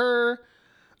candy her.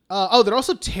 They're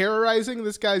also terrorizing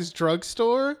this guy's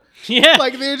drugstore. Yeah,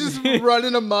 Like they're just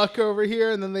running amok over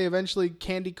here, and then they eventually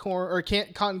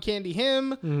cotton candy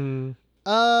him.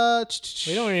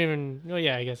 We don't even. Oh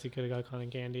yeah, I guess he could have got cotton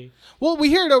candy. Well, we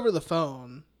hear it over the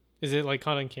phone. Is it like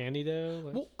cotton candy though?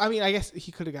 Like, Well, I mean, I guess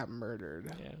he could have got murdered.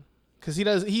 yeah. Because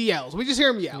he yells. We just hear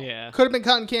him yell. Yeah. Could have been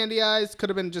cotton candy eyes. Could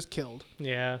have been just killed.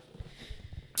 Yeah.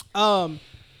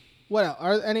 What else?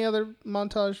 Are there any other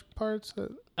montage parts?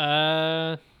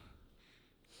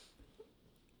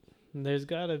 There's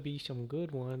gotta be some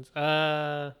good ones.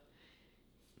 I'm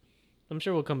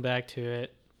sure we'll come back to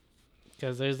it.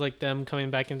 Because there's like them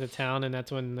coming back into town, and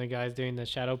that's when the guy's doing the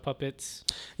shadow puppets.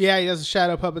 Yeah, he does the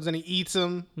shadow puppets and he eats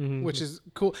them, which is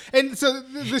cool. And so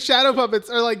the shadow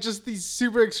puppets are like just these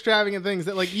super extravagant things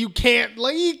that like you can't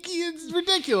like. It's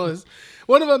ridiculous.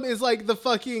 One of them is like the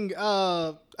fucking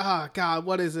God,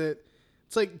 what is it?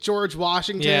 It's like George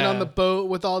Washington on the boat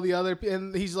with all the other,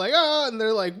 and he's like, "Oh," and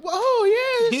they're like, "Whoa,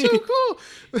 yeah, that's so cool."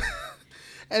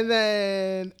 And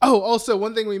then also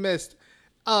one thing we missed.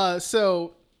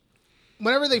 So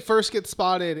whenever they first get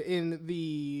spotted in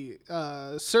the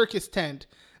circus tent,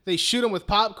 they shoot them with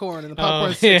popcorn, and the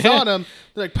popcorn sticks on them.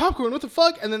 They're like, "Popcorn, what the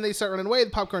fuck?" And then they start running away. The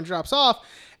popcorn drops off.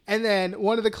 And then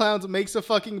one of the clowns makes a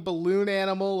fucking balloon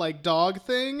animal like dog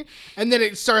thing, and then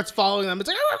it starts following them. It's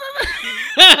like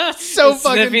so it's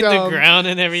fucking sniffing dumb. the ground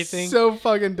and everything. So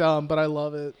fucking dumb, but I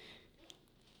love it.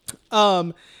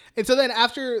 And so then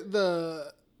after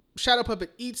the shadow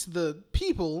puppet eats the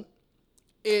people,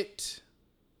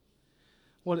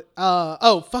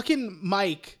 fucking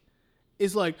Mike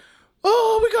is like,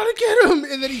 "Oh, we gotta get him!"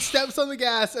 And then he steps on the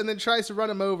gas and then tries to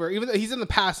run him over, even though he's in the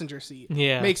passenger seat.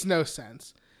 Yeah, makes no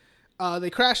sense.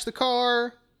 They crash the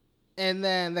car, and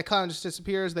then the clown just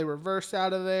disappears. They reverse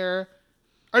out of there.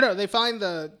 Or no, they find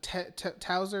the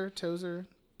Tenzer,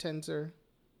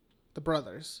 the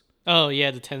brothers. Oh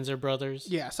yeah, the Tenzer brothers.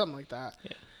 Yeah, something like that.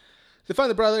 Yeah. They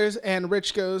find the brothers, and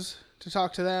Rich goes to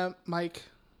talk to them. Mike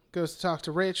goes to talk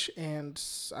to Rich, and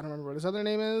I don't remember what his other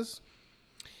name is.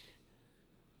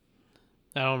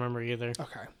 I don't remember either.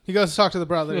 Okay. He goes to talk to the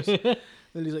brothers. Then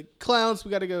he's like, Clowns,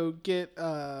 we got to go get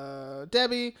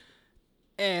Debbie.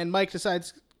 And Mike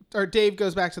decides, or Dave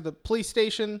goes back to the police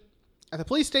station. At the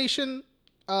police station,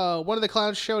 one of the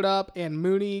clowns showed up, and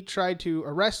Mooney tried to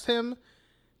arrest him.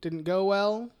 Didn't go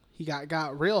well. He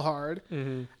got real hard.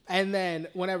 Mm-hmm. And then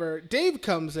whenever Dave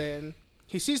comes in,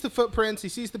 he sees the footprints, he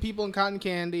sees the people in cotton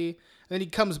candy, and then he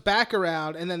comes back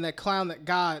around, and then that clown that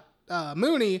got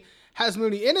Mooney has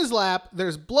Mooney in his lap.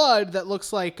 There's blood that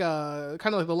looks like kind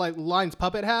of like the lines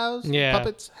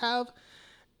puppets have.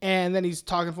 And then he's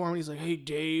talking for him, and he's like, hey,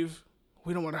 Dave,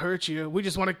 we don't want to hurt you. We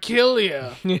just want to kill you.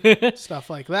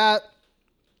 Stuff like that.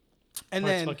 And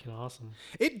That's then fucking awesome.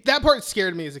 That part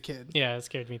scared me as a kid. Yeah, it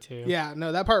scared me too. Yeah,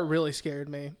 no, that part really scared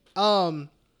me. And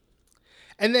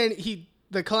then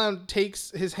the clown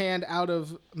takes his hand out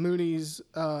of Mooney's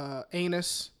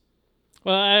anus.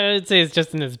 Well, I would say it's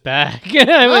just in his back.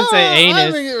 I wouldn't say anus.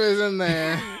 I think it was in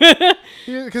there.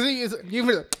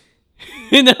 Because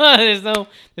No,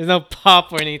 there's no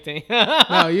pop or anything.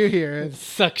 no, you hear it.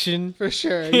 Suction. For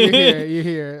sure. You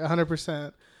hear it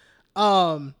 100%.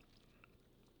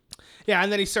 Yeah,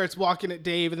 and then he starts walking at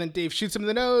Dave, and then Dave shoots him in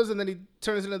the nose, and then he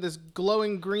turns into this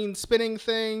glowing green spinning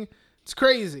thing. It's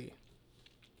crazy.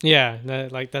 Yeah,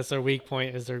 that's their weak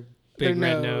point, is their big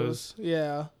red nose.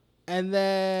 Yeah. And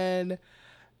then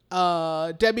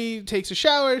Debbie takes a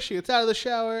shower. She gets out of the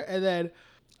shower, and then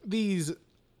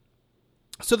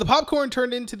so the popcorn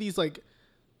turned into these like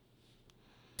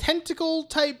tentacle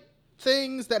type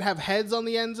things that have heads on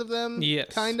the ends of them.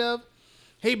 Yes. Kind of.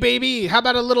 Hey, baby, how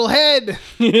about a little head?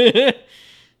 Nice.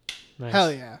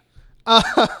 Hell yeah.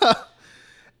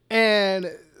 And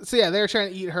so, yeah, they're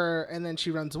trying to eat her, and then she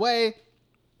runs away.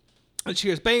 And she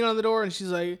goes banging on the door, and she's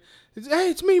like, hey,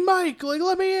 it's me, Mike. Like,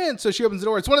 let me in. So she opens the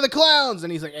door. It's one of the clowns.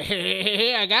 And he's like,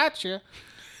 hey, I got you.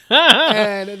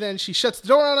 And then she shuts the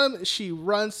door on him. She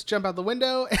runs to jump out the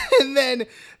window. And then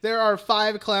there are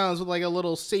 5 clowns with like a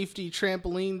little safety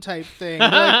trampoline type thing. They're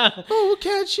like, oh, we'll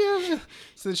catch you.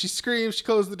 So then she screams. She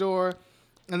closes the door.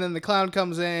 And then the clown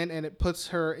comes in and it puts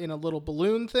her in a little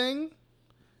balloon thing.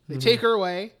 They take her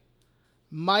away.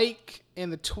 Mike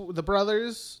and the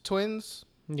brothers, twins,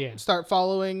 start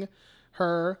following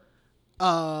her.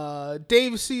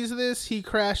 Dave sees this. He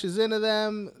crashes into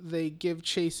them. They give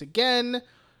chase again.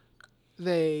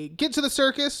 They get to the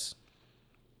circus,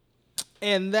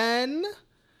 and then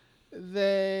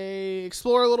they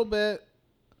explore a little bit.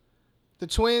 The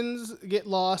twins get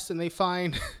lost, and they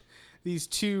find these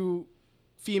 2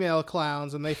 female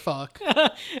clowns, and they fuck.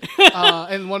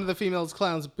 And one of the female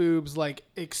clowns' boobs like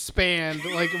expand,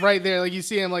 like right there, like you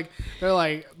see them, like they're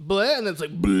like bleh, and then it's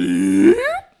like bleh.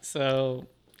 So,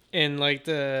 in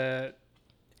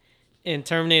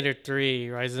Terminator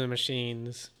 3: Rise of the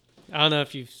Machines. I don't know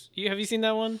if have you seen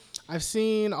that one? I've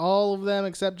seen all of them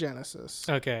except Genesis.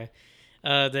 Okay.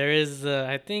 There is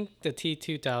I think the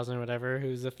T-2000 or whatever,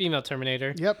 who's a female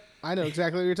Terminator. Yep, I know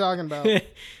exactly what you're talking about.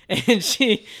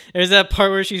 And there's that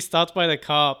part where she's stopped by the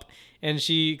cop and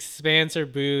she expands her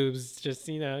boobs just,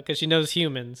 because she knows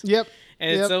humans. Yep.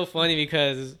 And it's so funny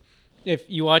because if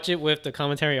you watch it with the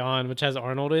commentary on, which has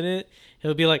Arnold in it,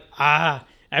 he'll be like,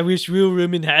 I wish real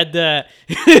women had that.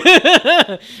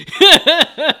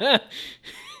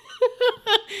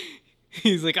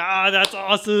 He's like, that's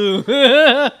awesome.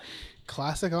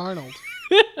 Classic Arnold.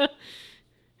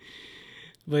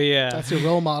 But yeah. That's your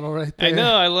role model right there. I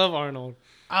know, I love Arnold.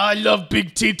 I love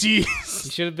big titties. He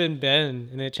should have been Ben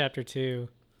in it, chapter 2.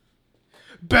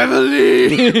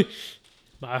 Beverly!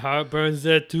 My heart burns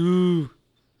there too.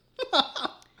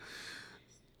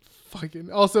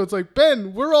 Fucking. Also, it's like,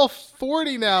 Ben, we're all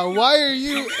 40 now. Why are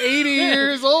you 80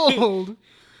 years old?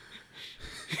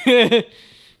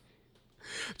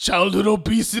 Childhood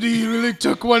obesity really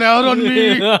took one out on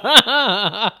me.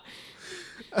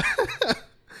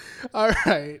 All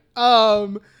right.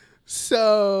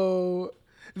 So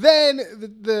then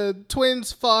the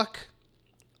twins fuck.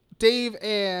 Dave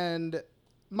and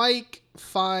Mike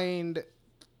find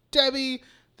Debbie.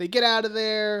 They get out of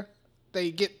there. They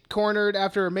get cornered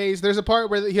after a maze. There's a part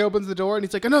where he opens the door and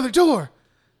he's like, another door.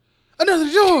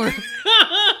 Another door.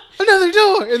 Another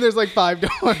door. And there's like 5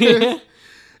 doors.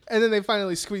 And then they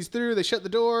finally squeeze through. They shut the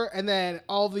door. And then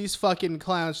all these fucking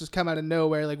clowns just come out of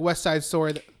nowhere, like West Side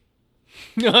Story.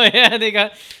 Oh, yeah. They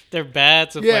got their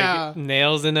bats with like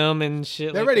nails in them and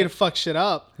shit. They're ready to fuck shit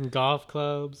up. And golf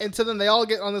clubs. And so then they all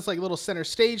get on this like little center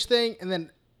stage thing. And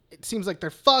then it seems like they're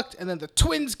fucked, and then the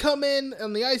twins come in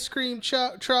on the ice cream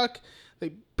truck.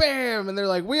 They bam, and they're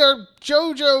like, "We are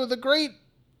JoJo, the great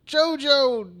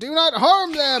JoJo. Do not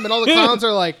harm them." And all the clowns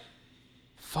are like,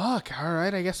 "Fuck, all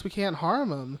right, I guess we can't harm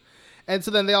them." And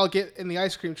so then they all get in the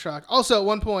ice cream truck. Also, at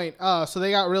one point, so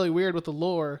they got really weird with the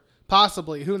lore.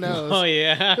 Possibly, who knows? Oh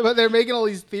yeah. But they're making all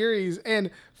these theories, and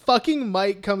fucking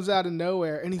Mike comes out of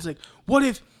nowhere, and he's like, "What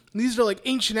if these are like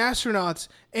ancient astronauts,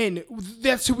 and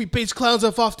that's who we base clowns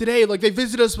off today? Like they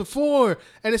visited us before."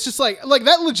 And it's just like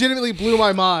that legitimately blew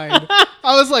my mind.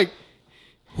 I was like,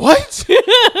 "What?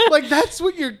 Like that's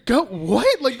what you're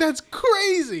what? Like that's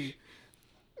crazy."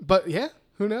 But yeah,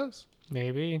 who knows?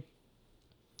 Maybe.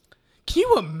 Can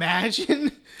you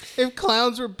imagine if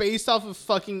clowns were based off of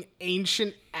fucking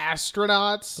ancient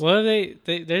astronauts? Well, they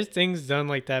there's things done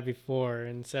like that before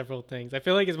in several things. I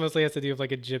feel like it mostly has to do with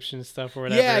like Egyptian stuff or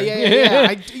whatever. Yeah.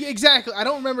 Exactly. I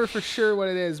don't remember for sure what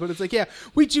it is, but it's like, yeah,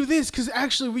 we do this because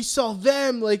actually we saw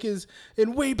them like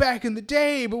in way back in the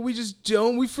day, but we just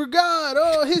don't. We forgot.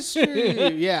 Oh,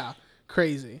 history. Yeah,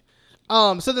 crazy.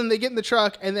 So then they get in the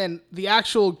truck, and then the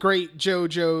actual great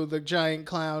JoJo, the giant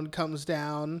clown, comes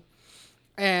down.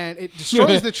 And it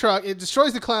destroys the truck. It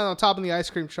destroys the clown on top of the ice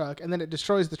cream truck. And then it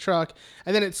destroys the truck.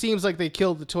 And then it seems like they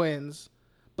killed the twins.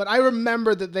 But I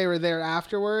remember that they were there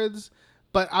afterwards.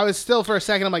 But I was still, for a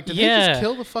second, I'm like, did they just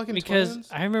kill the fucking twins?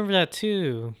 Because I remember that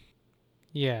too.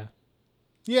 Yeah.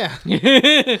 Yeah.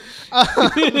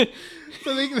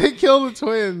 So they kill the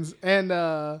twins. And,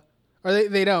 or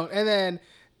they don't. And then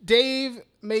Dave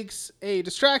makes a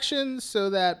distraction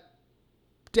so that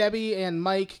Debbie and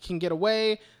Mike can get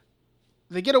away.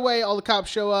 They get away, all the cops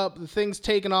show up, the thing's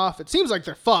taken off. It seems like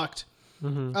they're fucked.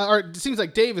 Mm-hmm. Or it seems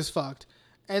like Dave is fucked.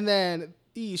 And then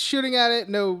he's shooting at it,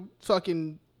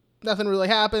 nothing really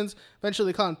happens.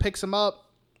 Eventually the clown picks him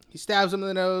up. He stabs him in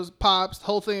the nose, pops, the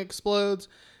whole thing explodes.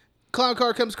 Clown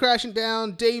car comes crashing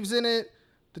down, Dave's in it,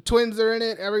 the twins are in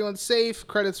it, everyone's safe,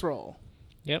 credits roll.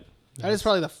 Yep. That is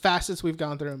probably the fastest we've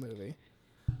gone through a movie.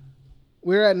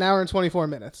 We're at an hour and 24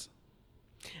 minutes.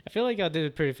 I feel like I did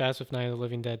it pretty fast with Night of the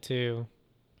Living Dead too.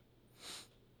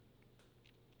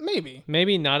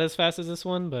 Maybe not as fast as this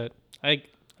one, but I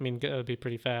mean it would be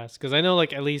pretty fast because I know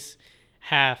like at least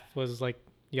half was like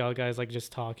y'all guys like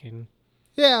just talking.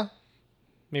 Yeah,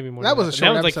 maybe more. That was a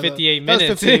short. That was like 58 minutes. That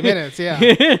was 58 minutes. Yeah,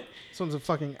 this one's a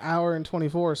fucking hour and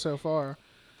 24 so far.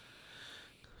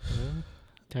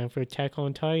 Time for Attack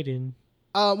on Titan.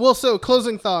 Well, so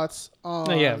closing thoughts.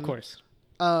 On, yeah, of course.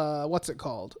 What's it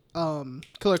called?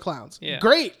 Killer Klowns. Yeah.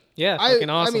 Great. Yeah,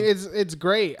 fucking awesome. I mean, it's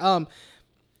great.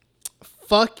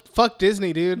 Fuck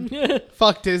Disney, dude.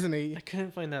 Fuck Disney. I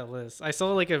couldn't find that list. I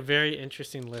saw like a very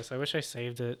interesting list. I wish I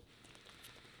saved it.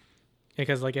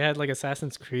 Because like it had like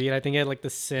Assassin's Creed. I think it had like The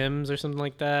Sims or something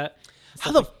like that.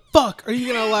 How the fuck are you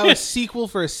gonna allow a sequel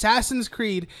for Assassin's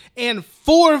Creed and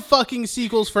 4 fucking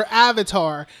sequels for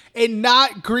Avatar and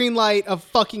not greenlight a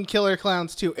fucking Killer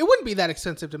Klowns 2? It wouldn't be that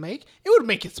expensive to make. It would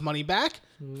make its money back.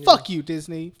 Yeah. Fuck you,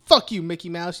 Disney. Fuck you, Mickey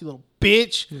Mouse, you little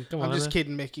bitch. I'm just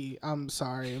kidding, Mickey. I'm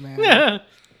sorry, man. Yeah.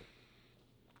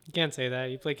 You can't say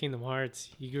that. You play Kingdom Hearts.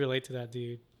 You can relate to that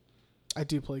dude. I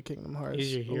do play Kingdom Hearts.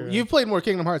 He's your hero. You've played more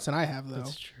Kingdom Hearts than I have, though.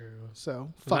 That's true.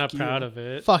 So, I'm not proud of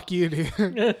it. Fuck you,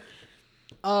 dude.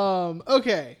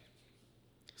 Okay.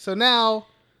 So now,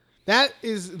 that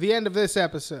is the end of this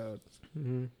episode.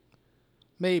 Mm-hmm.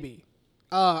 Maybe.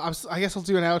 I guess I'll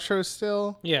do an outro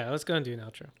still. Yeah, let's go and do an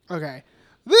outro. Okay.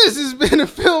 This has been a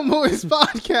Film Boys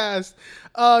podcast.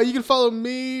 You can follow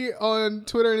me on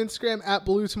Twitter and Instagram at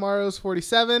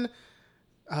BlueTomorrows47.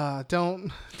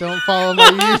 Don't follow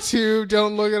my YouTube.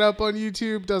 Don't look it up on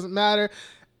YouTube. Doesn't matter.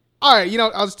 All right,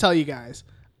 I'll just tell you guys.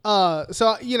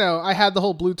 So I had the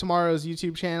whole Blue Tomorrows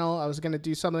YouTube channel. I was gonna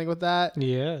do something with that.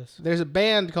 Yes. There's a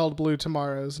band called Blue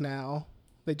Tomorrows now.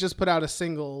 They just put out a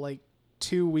single like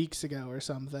 2 weeks ago or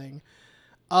something.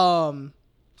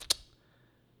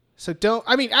 So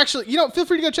actually, feel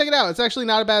free to go check it out. It's actually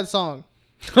not a bad song.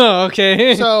 Oh,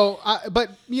 okay. So,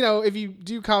 but if you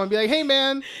do comment, be like, hey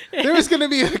man, there was gonna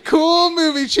be a cool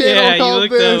movie channel called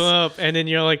this. Yeah, you look them up, and then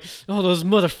you're like, oh, those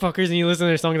motherfuckers, and you listen to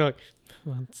their song, and they're like,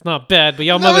 well, it's not bad, but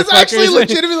y'all motherfuckers. That was actually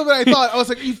legitimately what I thought. I was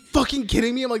like, are you fucking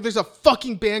kidding me? I'm like, there's a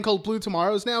fucking band called Blue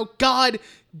Tomorrows now. God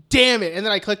damn it! And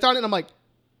then I clicked on it, and I'm like,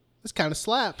 this kind of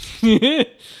slaps.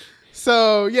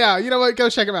 So yeah, you know what? Go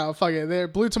check them out. Fuck it. They're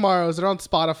Blue Tomorrows. They're on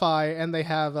Spotify, and they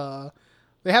have a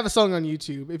song on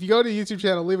YouTube. If you go to the YouTube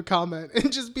channel, leave a comment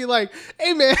and just be like,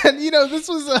 hey man, this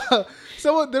was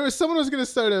someone who was gonna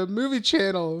start a movie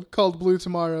channel called Blue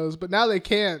Tomorrows, but now they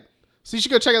can't. So you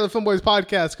should go check out the Film Boys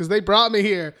podcast because they brought me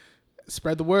here.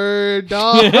 Spread the word,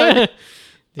 dog.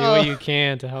 Do what you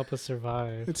can to help us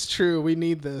survive. It's true. We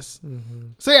need this.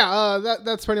 Mm-hmm. So yeah,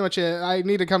 that's pretty much it. I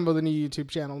need to come up with a new YouTube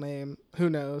channel name. Who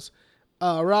knows?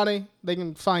 Ronnie, they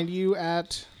can find you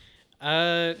at.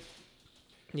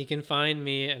 You can find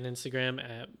me on Instagram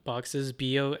at boxes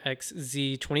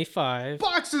BOXZ25.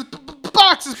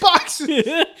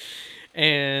 Boxes.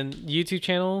 And YouTube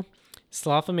channel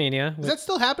Slothomania. Is that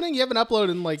still happening? You haven't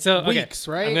uploaded in weeks,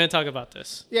 right? I'm going to talk about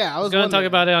this. Yeah, I was going to talk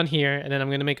about it on here, and then I'm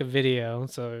going to make a video.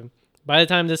 So by the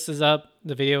time this is up,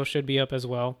 the video should be up as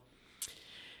well.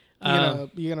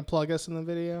 You gonna plug us in the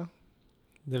video?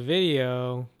 The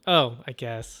video. Oh, I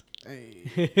guess.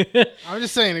 Hey. I'm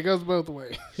just saying it goes both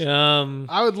ways.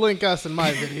 I would link us in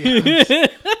my videos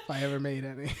if I ever made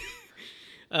any.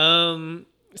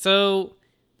 So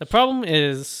the problem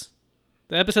is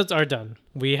the episodes are done.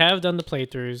 We have done the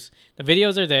playthroughs. The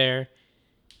videos are there.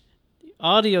 The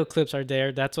audio clips are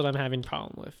there. That's what I'm having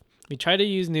problem with. We try to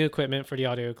use new equipment for the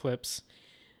audio clips,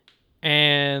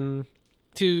 and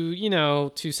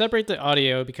to separate the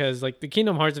audio, because like the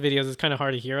Kingdom Hearts videos is kind of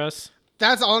hard to hear us.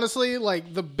 That's honestly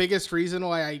like the biggest reason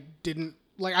why I didn't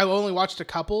I only watched a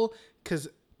couple, because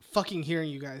fucking hearing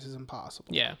you guys is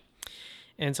impossible. Yeah.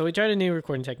 And so we tried a new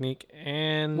recording technique,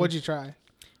 and what'd you try?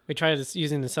 We tried this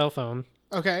using the cell phone.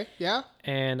 Okay, yeah.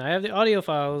 And I have the audio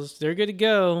files. They're good to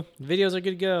go. The videos are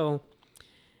good to go.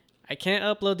 I can't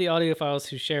upload the audio files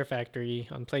to Share Factory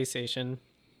on PlayStation.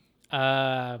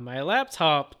 My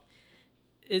laptop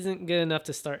isn't good enough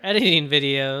to start editing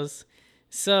videos.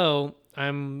 So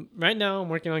right now I'm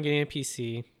working on getting a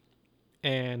PC,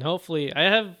 and hopefully I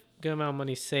have a good amount of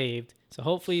money saved. So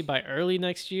hopefully by early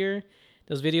next year,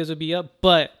 those videos will be up.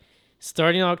 But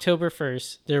starting October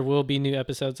 1st, there will be new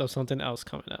episodes of something else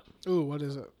coming up. Ooh, what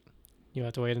is it? You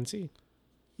have to wait and see.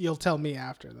 You'll tell me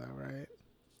after, though, right?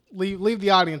 Leave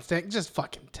the audience. Just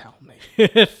fucking tell me.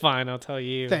 Fine, I'll tell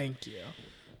you. Thank you.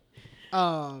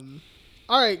 All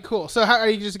right, cool. So how are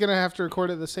you just gonna have to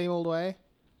record it the same old way?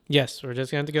 Yes, we're just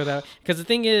gonna have to go that way. Because the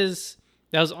thing is,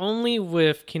 that was only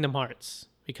with Kingdom Hearts.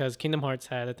 Because Kingdom Hearts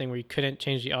had a thing where you couldn't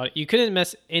change the audio. You couldn't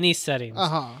mess any settings.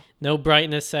 No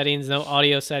brightness settings, no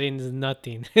audio settings,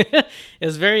 nothing. It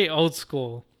was very old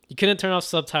school. You couldn't turn off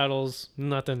subtitles,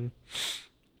 nothing.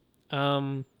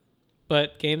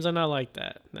 But games are not like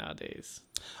that nowadays.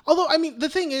 Although, I mean, the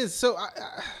thing is, so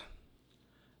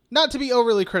not to be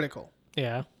overly critical.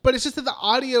 Yeah. But it's just that the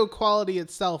audio quality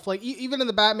itself, like even in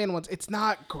the Batman ones, it's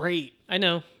not great. I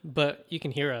know, but you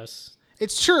can hear us.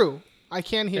 It's true. I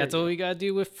can hear That's all we gotta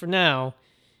do with for now.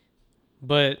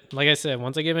 But like I said,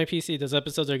 once I get my PC, those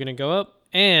episodes are gonna go up,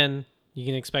 and you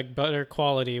can expect better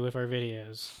quality with our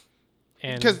videos.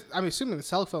 And because I'm assuming the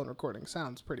cell phone recording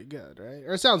sounds pretty good, right?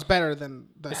 Or it sounds better than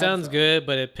the It sounds good,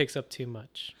 but it picks up too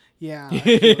much. Yeah. I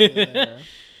feel it there.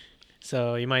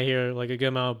 So you might hear like a good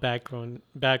amount of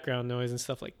background noise and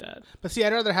stuff like that. But see,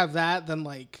 I'd rather have that than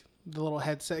like the little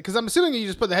headset, because I'm assuming you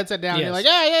just put the headset down and you're Yes. like,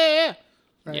 yeah.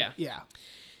 Right? Yeah. Yeah.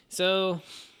 So,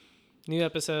 new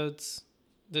episodes.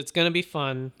 It's going to be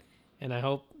fun, and I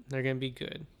hope they're going to be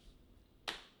good.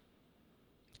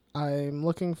 I'm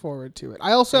looking forward to it.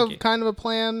 I also have kind of a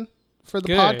plan for the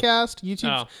Good. podcast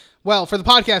YouTube. Oh. Well, for the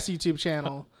podcast YouTube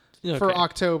channel Okay. for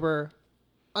October.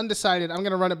 Undecided. I'm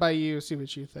going to run it by you, see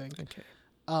what you think. Okay.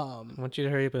 I want you to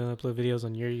hurry up and upload videos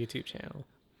on your YouTube channel.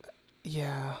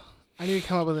 Yeah. I need to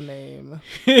come up with a name.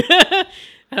 How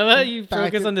about you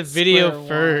Back focus at on the video square one.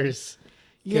 first?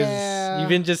 Because Yeah. you've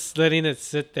been just letting it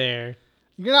sit there.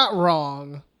 You're not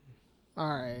wrong. All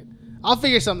right. I'll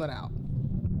figure something out.